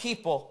my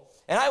people,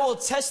 and I will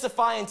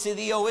testify unto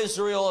thee, O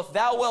Israel, if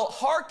thou wilt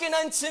hearken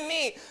unto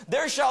me,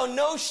 there shall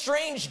no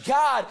strange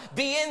God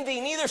be in thee,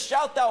 neither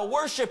shalt thou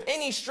worship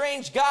any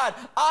strange God.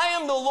 I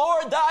am the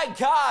Lord thy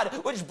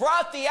God, which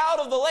brought thee out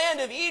of the land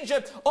of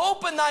Egypt.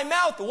 Open thy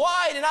mouth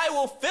wide, and I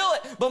will fill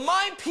it. But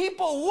my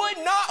people would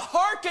not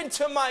hearken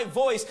to my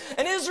voice,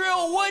 and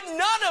Israel would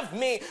none of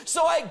me.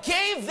 So I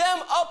gave them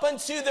up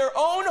unto their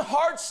own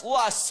heart's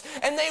lusts,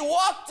 and they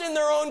walked in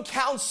their own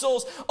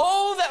counsels.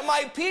 Oh, that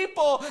my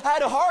people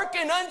had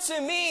hearkened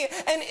unto me,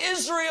 and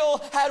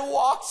Israel had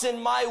walked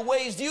in my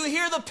ways. Do you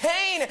hear the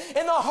pain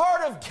in the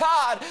heart of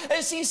God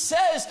as he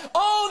says,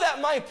 oh,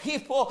 that my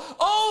people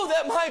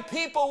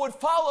would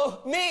follow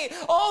me.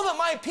 Oh, that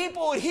my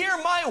people would hear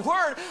my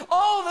word.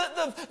 Oh,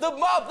 that the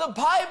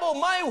Bible,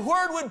 my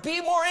word, would be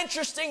more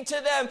interesting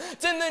to them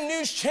than the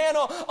news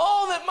channel.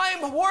 Oh, that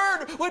my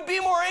word would be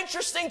more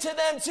interesting to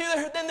them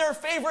than their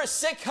favorite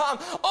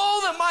sitcom. Oh,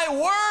 that my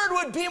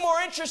word would be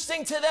more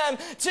interesting to them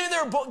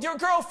to their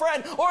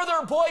girlfriend or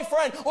their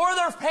boyfriend or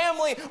their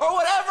family, or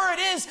whatever it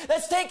is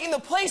that's taking the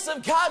place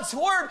of God's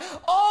word.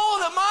 Oh,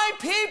 that my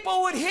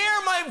people would hear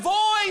my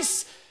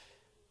voice.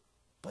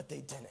 But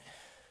they didn't.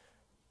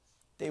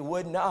 They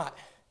would not.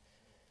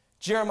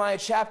 Jeremiah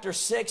chapter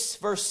 6,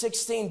 verse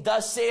 16,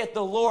 thus saith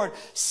the Lord,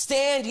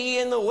 stand ye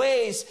in the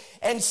ways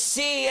and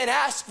see and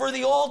ask for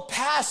the old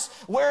paths,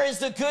 where is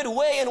the good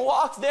way, and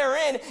walk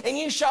therein, and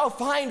ye shall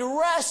find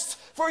rest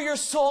for your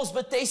souls.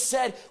 But they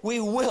said, we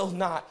will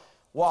not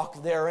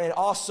walk therein.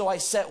 Also I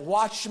set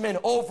watchmen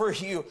over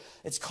you.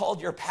 It's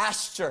called your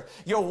pastor,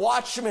 your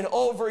watchmen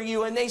over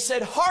you. And they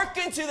said,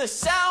 hearken to the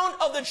sound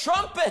of the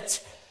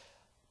trumpet.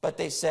 But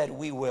they said,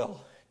 we will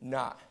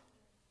not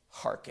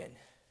hearken.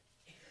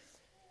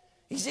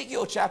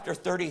 Ezekiel chapter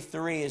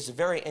 33 is a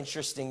very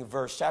interesting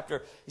verse.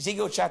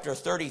 Ezekiel chapter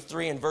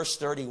 33 and verse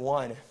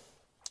 31.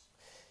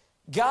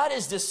 God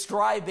is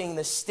describing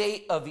the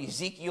state of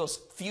Ezekiel's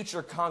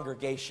future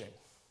congregation.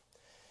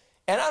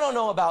 And I don't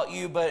know about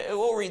you, but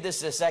we'll read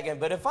this in a second,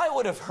 but if I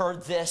would have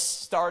heard this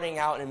starting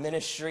out in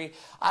ministry,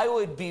 I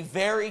would be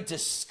very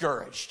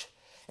discouraged.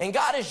 And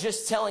God is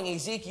just telling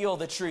Ezekiel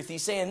the truth.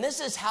 He's saying,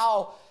 this is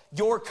how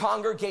your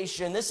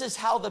congregation, this is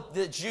how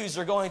the Jews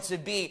are going to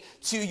be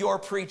to your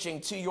preaching,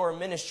 to your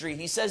ministry.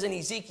 He says in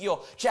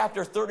Ezekiel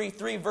chapter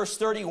 33, verse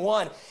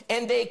 31,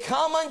 and they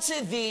come unto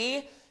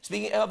thee,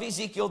 speaking of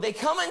Ezekiel, they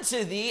come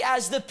unto thee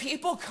as the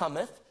people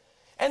cometh,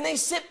 and they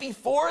sit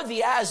before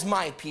thee as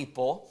my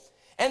people,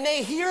 and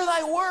they hear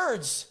thy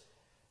words,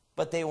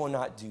 but they will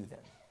not do them.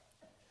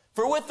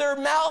 For with their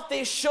mouth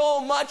they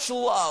show much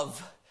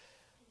love,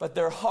 but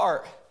their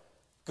heart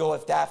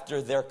goeth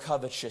after their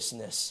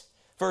covetousness.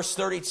 Verse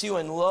 32,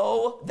 and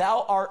lo,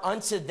 thou art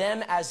unto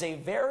them as a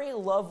very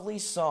lovely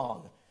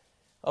song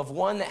of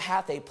one that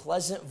hath a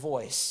pleasant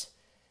voice,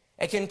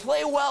 and can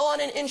play well on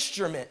an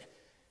instrument,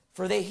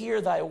 for they hear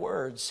thy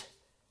words,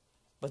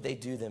 but they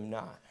do them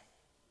not.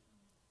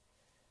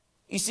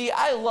 You see,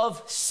 I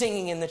love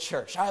singing in the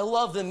church. I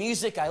love the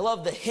music. I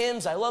love the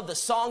hymns. I love the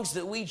songs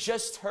that we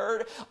just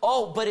heard.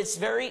 Oh, but it's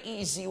very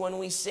easy when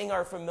we sing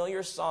our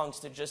familiar songs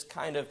to just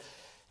kind of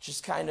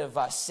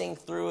sing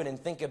through it and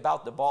think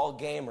about the ball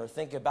game, or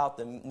think about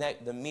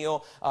the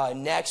meal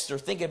next, or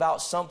think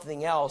about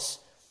something else.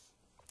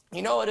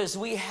 You know what, as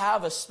we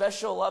have a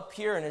special up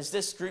here, and as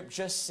this group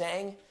just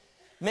sang,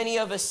 many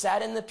of us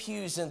sat in the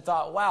pews and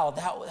thought, wow,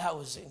 that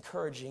was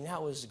encouraging.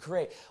 That was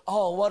great.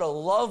 Oh, what a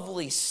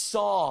lovely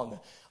song.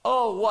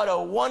 Oh, what a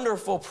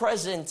wonderful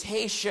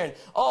presentation.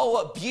 Oh,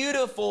 what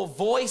beautiful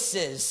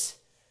voices.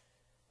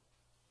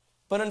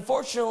 But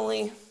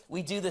unfortunately,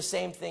 we do the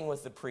same thing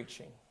with the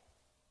preaching.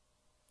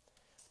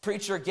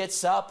 Preacher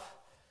gets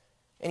up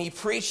and he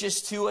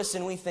preaches to us,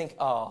 and we think,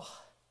 oh,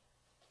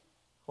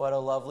 what a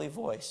lovely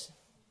voice.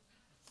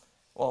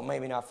 Well,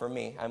 maybe not for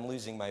me. I'm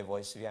losing my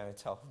voice, if you haven't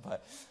tell,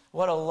 but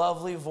what a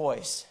lovely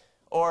voice.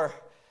 Or,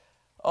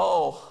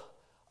 oh,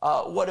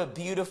 what a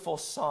beautiful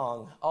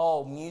song.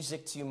 Oh,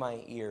 music to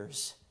my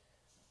ears.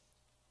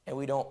 And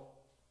we don't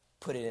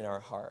put it in our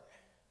heart.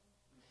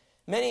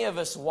 Many of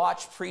us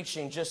watch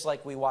preaching just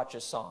like we watch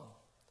a song,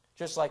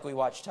 just like we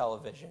watch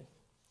television.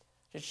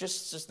 It's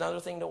just another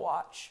thing to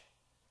watch.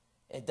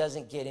 It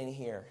doesn't get in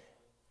here.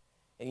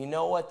 And you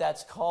know what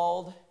that's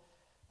called?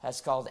 That's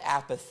called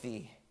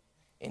apathy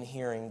in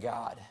hearing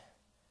God.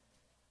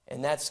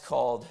 And that's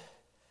called,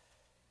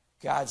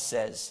 God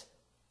says,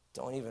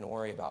 don't even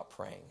worry about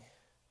praying.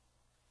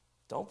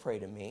 Don't pray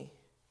to me.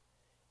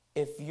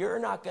 If you're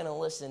not going to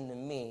listen to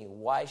me,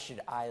 why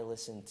should I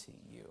listen to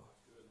you?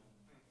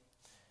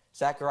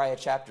 Zechariah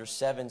chapter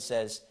 7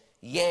 says,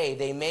 yea,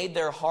 they made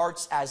their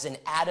hearts as an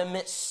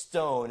adamant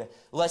stone,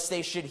 lest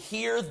they should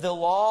hear the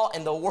law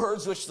and the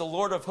words which the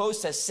Lord of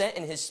hosts has sent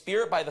in his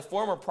spirit by the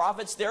former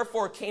prophets.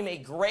 Therefore came a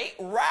great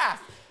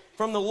wrath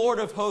from the Lord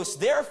of hosts.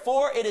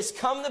 Therefore it has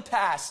come to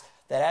pass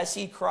that as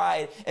he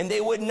cried, and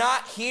they would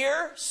not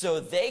hear,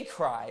 so they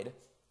cried,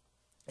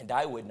 and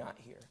I would not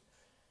hear,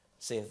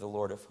 saith the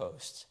Lord of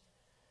hosts.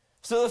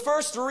 So the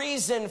first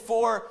reason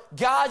for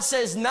God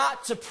says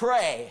not to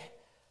pray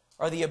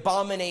are the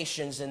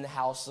abominations in the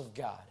house of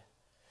God.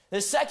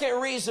 The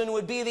second reason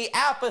would be the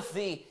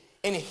apathy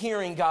in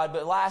hearing God.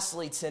 But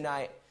lastly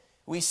tonight,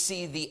 we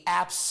see the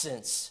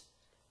absence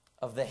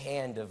of the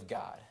hand of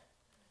God.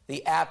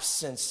 The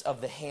absence of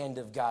the hand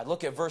of God.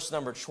 Look at verse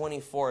number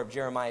 24 of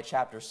Jeremiah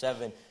chapter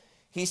 7.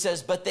 He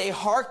says, but they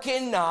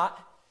hearkened not,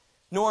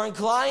 nor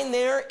inclined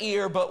their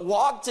ear, but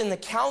walked in the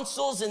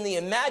counsels and the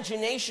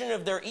imagination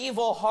of their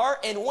evil heart,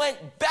 and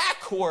went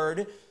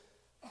backward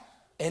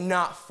and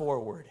not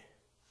forward.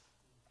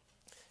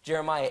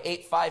 Jeremiah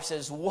 8:5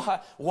 says,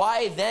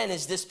 why then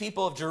is this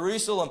people of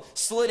Jerusalem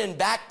slidden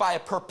back by a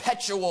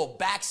perpetual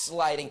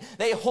backsliding?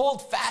 They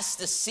hold fast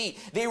deceit.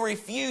 They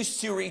refuse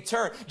to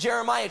return.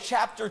 Jeremiah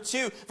chapter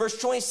 2, verse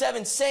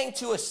 27, saying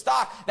to a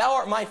stock, thou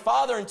art my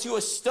father, and to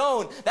a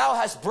stone thou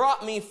hast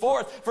brought me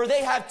forth. For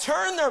they have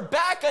turned their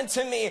back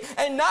unto me,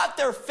 and not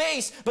their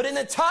face. But in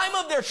the time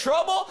of their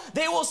trouble,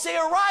 they will say,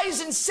 arise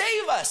and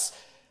save us.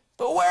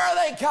 But where are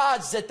thy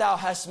gods that thou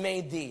hast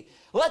made thee?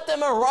 Let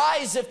them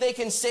arise if they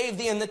can save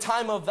thee in the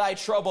time of thy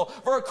trouble.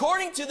 For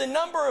according to the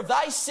number of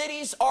thy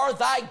cities are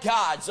thy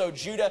gods, O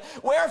Judah.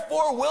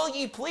 Wherefore will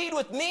ye plead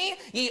with me?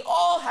 Ye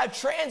all have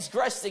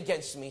transgressed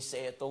against me,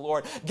 saith the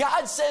Lord.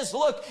 God says,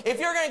 look, if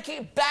you're going to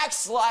keep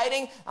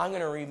backsliding, I'm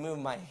going to remove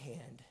my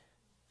hand.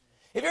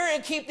 If you're going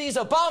to keep these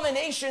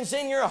abominations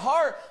in your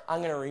heart, I'm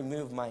going to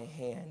remove my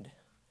hand.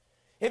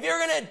 If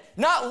you're going to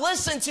not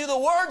listen to the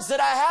words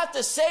that I have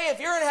to say, if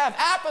you're going to have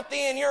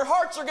apathy and your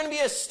hearts are going to be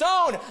a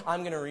stone,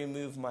 I'm going to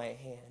remove my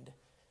hand.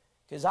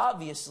 Because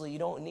obviously you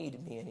don't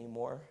need me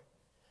anymore.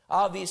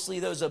 Obviously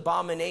those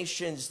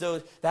abominations,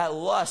 that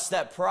lust,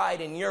 that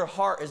pride in your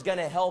heart is going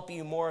to help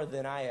you more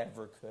than I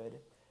ever could.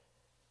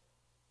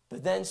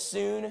 But then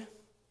soon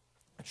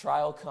a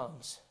trial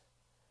comes.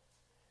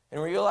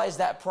 And we realize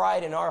that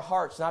pride in our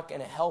heart's not going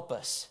to help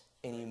us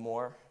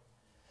anymore.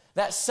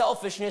 That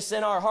selfishness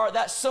in our heart,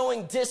 that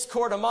sowing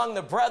discord among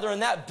the brethren,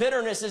 that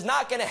bitterness is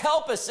not going to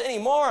help us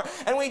anymore.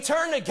 And we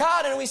turn to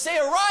God and we say,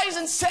 arise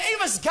and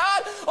save us,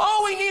 God.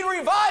 Oh, we need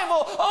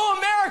revival. Oh,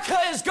 America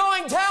is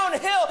going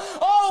downhill.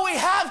 Oh, we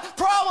have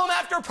problem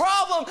after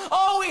problem.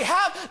 Oh, we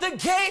have the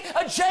gay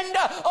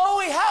agenda. Oh,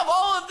 we have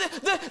all of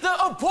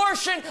the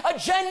abortion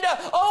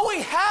agenda. Oh,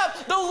 we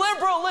have the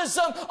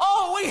liberalism.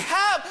 Oh, we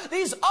have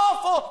these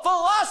awful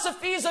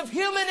philosophies of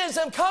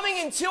humanism coming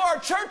into our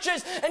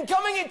churches and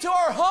coming into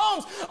our homes.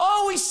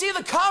 Oh, we see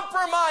the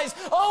compromise.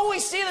 Oh, we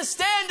see the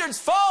standards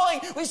falling.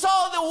 We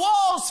saw the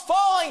walls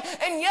falling.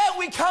 And yet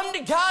we come to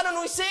God and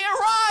we say,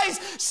 arise,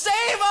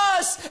 save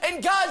us.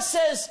 And God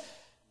says,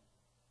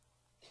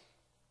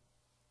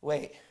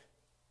 wait,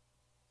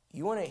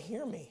 you want to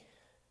hear me?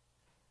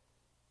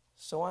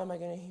 So why am I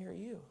going to hear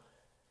you?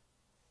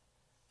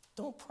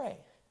 Don't pray.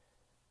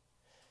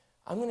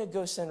 I'm going to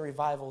go send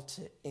revival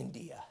to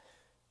India.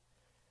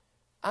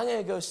 I'm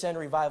going to go send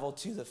revival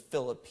to the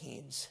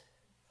Philippines.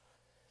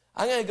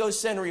 I'm going to go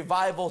send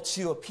revival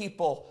to a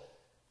people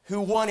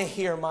who want to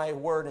hear my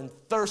word and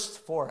thirst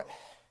for it.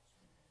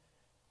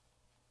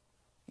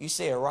 You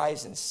say,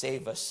 arise and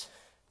save us.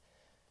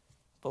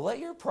 But let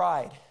your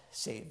pride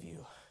save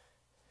you.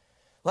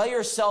 Let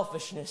your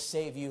selfishness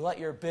save you. Let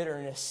your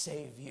bitterness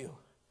save you.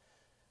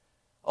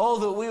 Oh,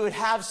 that we would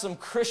have some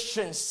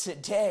Christians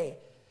today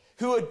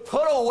who would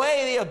put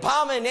away the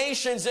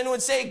abominations and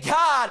would say,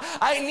 God,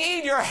 I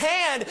need your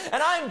hand,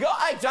 and I'm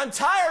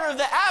tired of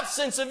the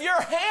absence of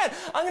your hand.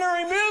 I'm going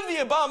to remove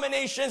the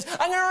abominations.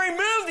 I'm going to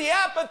remove the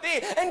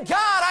apathy. And God,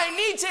 I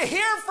need to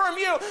hear from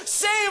you.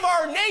 Save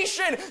our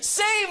nation.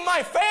 Save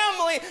my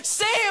family.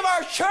 Save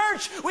our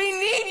church. We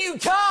need you,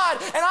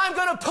 God. And I'm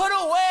going to put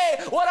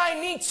away what I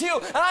need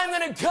to. And I'm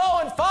going to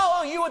go and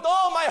follow you with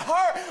all my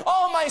heart,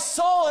 all my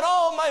soul, and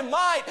all my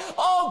might.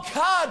 Oh,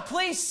 God,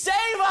 please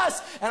save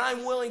us. And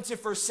I'm willing to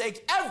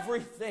forsake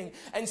everything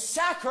and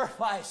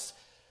sacrifice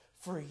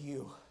for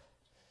you.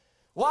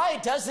 Why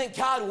doesn't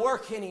God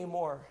work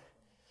anymore?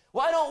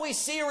 Why don't we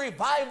see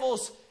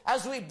revivals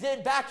as we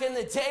did back in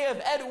the day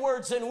of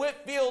Edwards and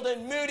Whitfield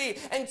and Moody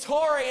and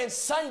Torrey and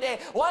Sunday?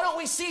 Why don't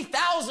we see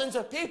thousands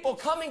of people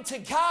coming to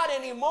God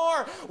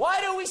anymore?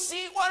 Why don't we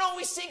see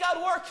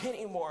God work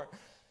anymore?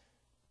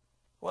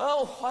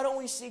 Well, why don't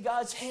we see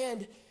God's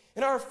hand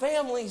in our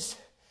families,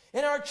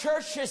 in our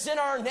churches, in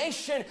our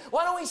nation?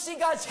 Why don't we see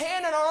God's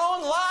hand in our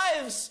own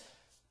lives?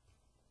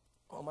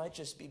 Well, it might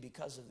just be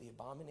because of the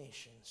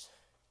abominations.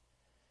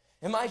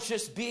 It might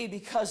just be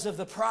because of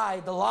the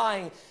pride, the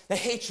lying, the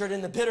hatred,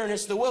 and the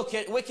bitterness, the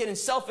wicked and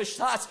selfish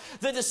thoughts,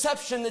 the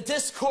deception, the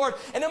discord.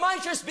 And it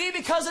might just be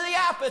because of the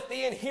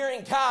apathy in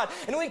hearing God.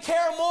 And we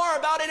care more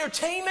about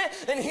entertainment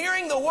than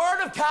hearing the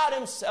word of God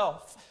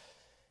himself.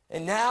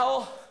 And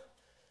now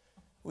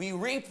we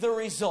reap the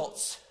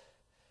results.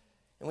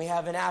 And we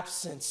have an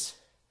absence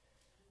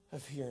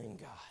of hearing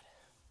God.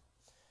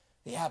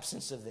 The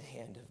absence of the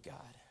hand of God.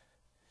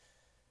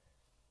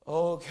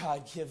 Oh,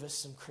 God, give us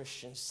some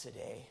Christians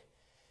today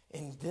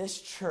in this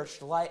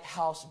church,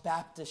 Lighthouse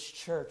Baptist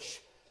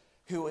Church,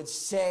 who would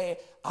say,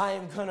 I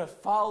am going to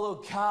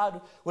follow God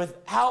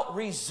without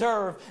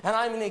reserve, and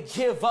I'm going to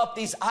give up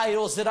these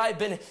idols that I've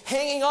been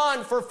hanging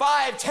on for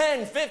 5,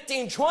 10,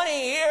 15,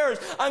 20 years.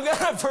 I'm going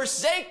to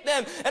forsake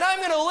them, and I'm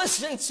going to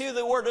listen to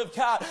the word of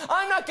God.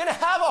 I'm not going to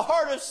have a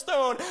heart of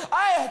stone.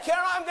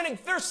 I'm going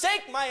to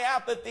forsake my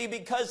apathy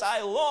because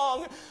I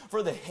long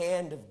for the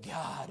hand of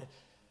God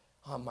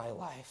on my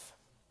life.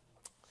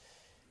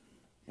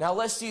 Now,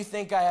 lest you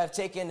think I have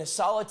taken a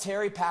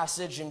solitary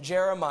passage in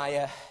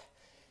Jeremiah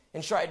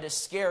and tried to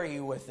scare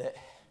you with it,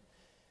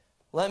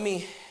 let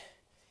me,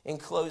 in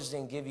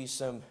closing, give you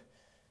some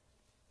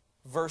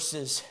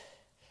verses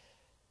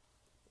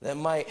that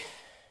might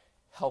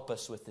help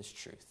us with this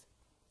truth.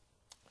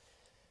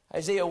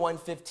 Isaiah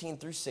 1:15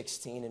 through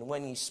 16, and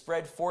when ye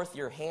spread forth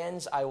your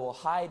hands, I will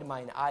hide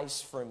mine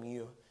eyes from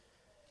you.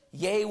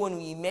 Yea, when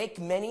we make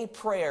many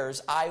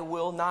prayers, I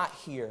will not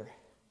hear.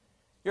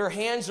 Your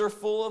hands are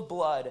full of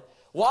blood.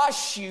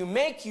 Wash you,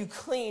 make you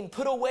clean.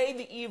 Put away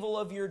the evil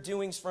of your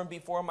doings from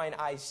before mine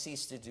eyes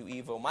cease to do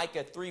evil.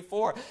 Micah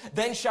 3:4,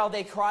 then shall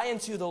they cry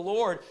unto the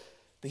Lord,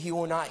 but he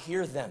will not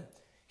hear them.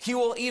 He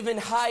will even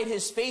hide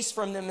his face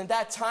from them in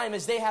that time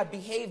as they have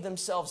behaved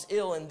themselves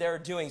ill in their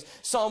doings.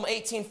 Psalm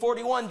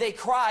 18:41, they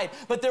cried,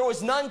 but there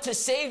was none to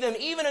save them,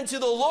 even unto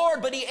the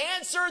Lord, but he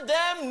answered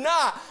them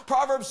not.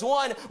 Proverbs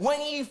 1,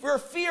 when your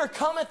fear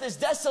cometh as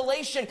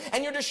desolation,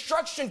 and your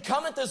destruction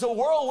cometh as a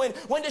whirlwind,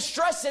 when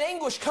distress and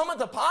anguish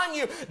cometh upon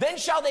you, then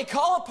shall they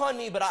call upon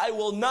me, but I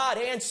will not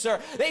answer.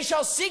 They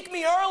shall seek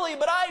me early,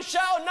 but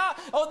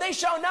they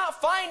shall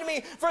not find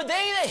me, for they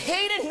that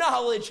hated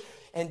knowledge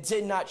and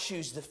did not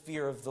choose the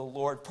fear of the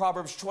Lord.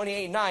 Proverbs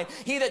 28:9,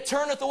 he that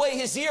turneth away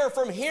his ear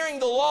from hearing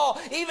the law,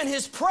 even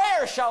his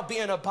prayer shall be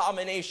an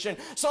abomination.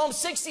 Psalm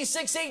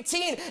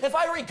 66:18, if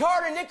I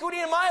regard iniquity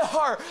in my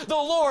heart, the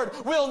Lord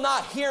will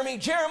not hear me.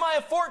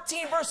 Jeremiah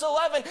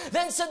 14:11,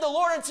 then said the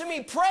Lord unto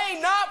me, pray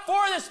not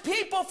for this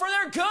people, for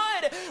their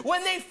good.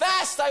 When they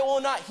fast, I will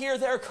not hear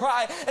their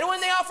cry. And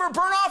when they offer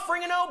burnt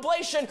offering and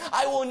oblation,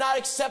 I will not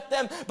accept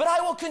them, but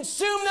I will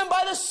consume them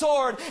by the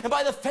sword and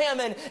by the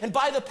famine and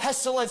by the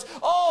pestilence.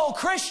 Oh,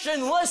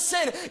 Christian,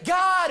 listen.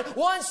 God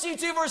wants you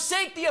to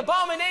forsake the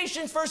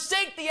abominations,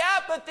 forsake the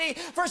apathy,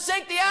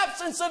 forsake the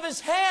absence of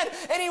his hand,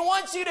 and he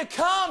wants you to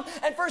come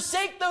and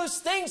forsake those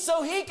things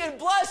so he can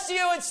bless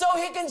you and so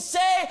he can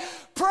say,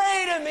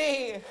 pray to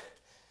me.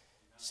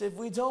 So if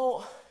we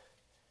don't,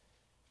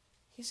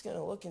 he's going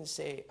to look and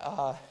say,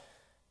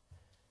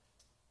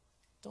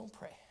 don't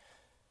pray.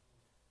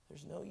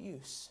 There's no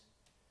use.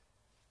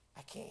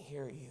 I can't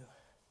hear you.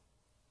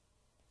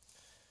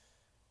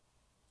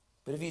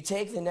 But if you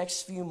take the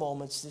next few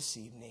moments this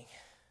evening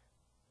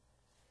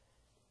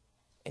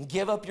and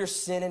give up your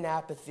sin and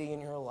apathy in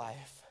your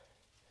life,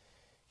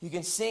 you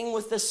can sing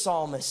with the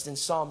psalmist in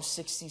Psalm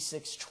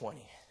 66:20.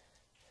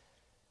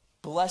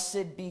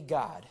 Blessed be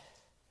God,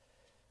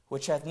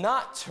 which hath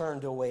not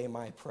turned away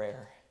my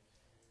prayer,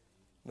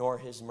 nor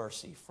his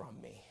mercy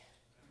from me.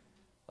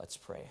 Let's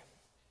pray.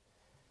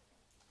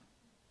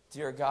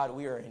 Dear God,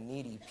 we are a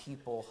needy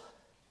people.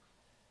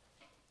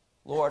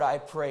 Lord, I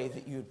pray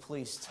that you would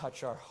please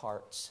touch our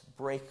hearts,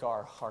 break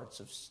our hearts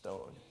of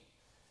stone.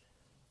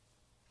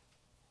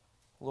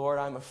 Lord,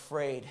 I'm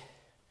afraid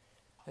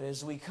that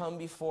as we come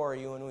before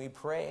you and we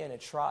pray in a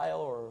trial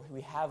or we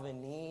have a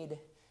need,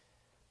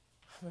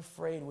 I'm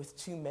afraid with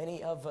too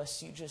many of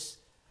us, you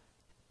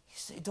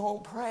say,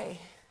 don't pray.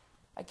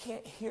 I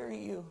can't hear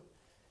you.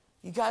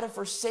 You got to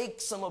forsake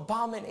some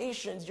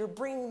abominations. You're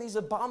bringing these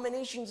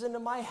abominations into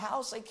my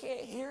house. I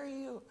can't hear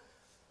you.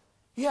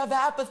 You have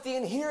apathy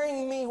in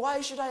hearing me.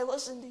 Why should I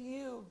listen to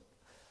you?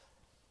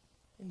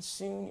 And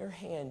soon your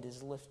hand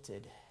is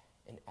lifted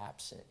and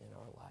absent in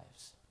our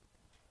lives.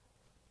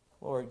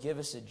 Lord, give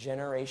us a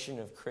generation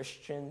of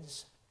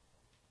Christians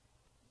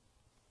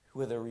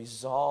with a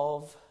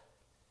resolve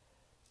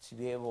to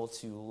be able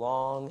to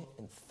long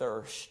and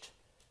thirst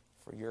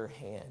for your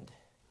hand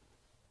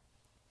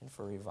and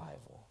for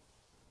revival.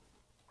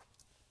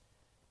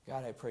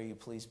 God, I pray you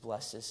please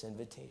bless this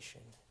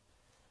invitation.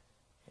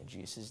 In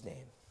Jesus'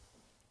 name.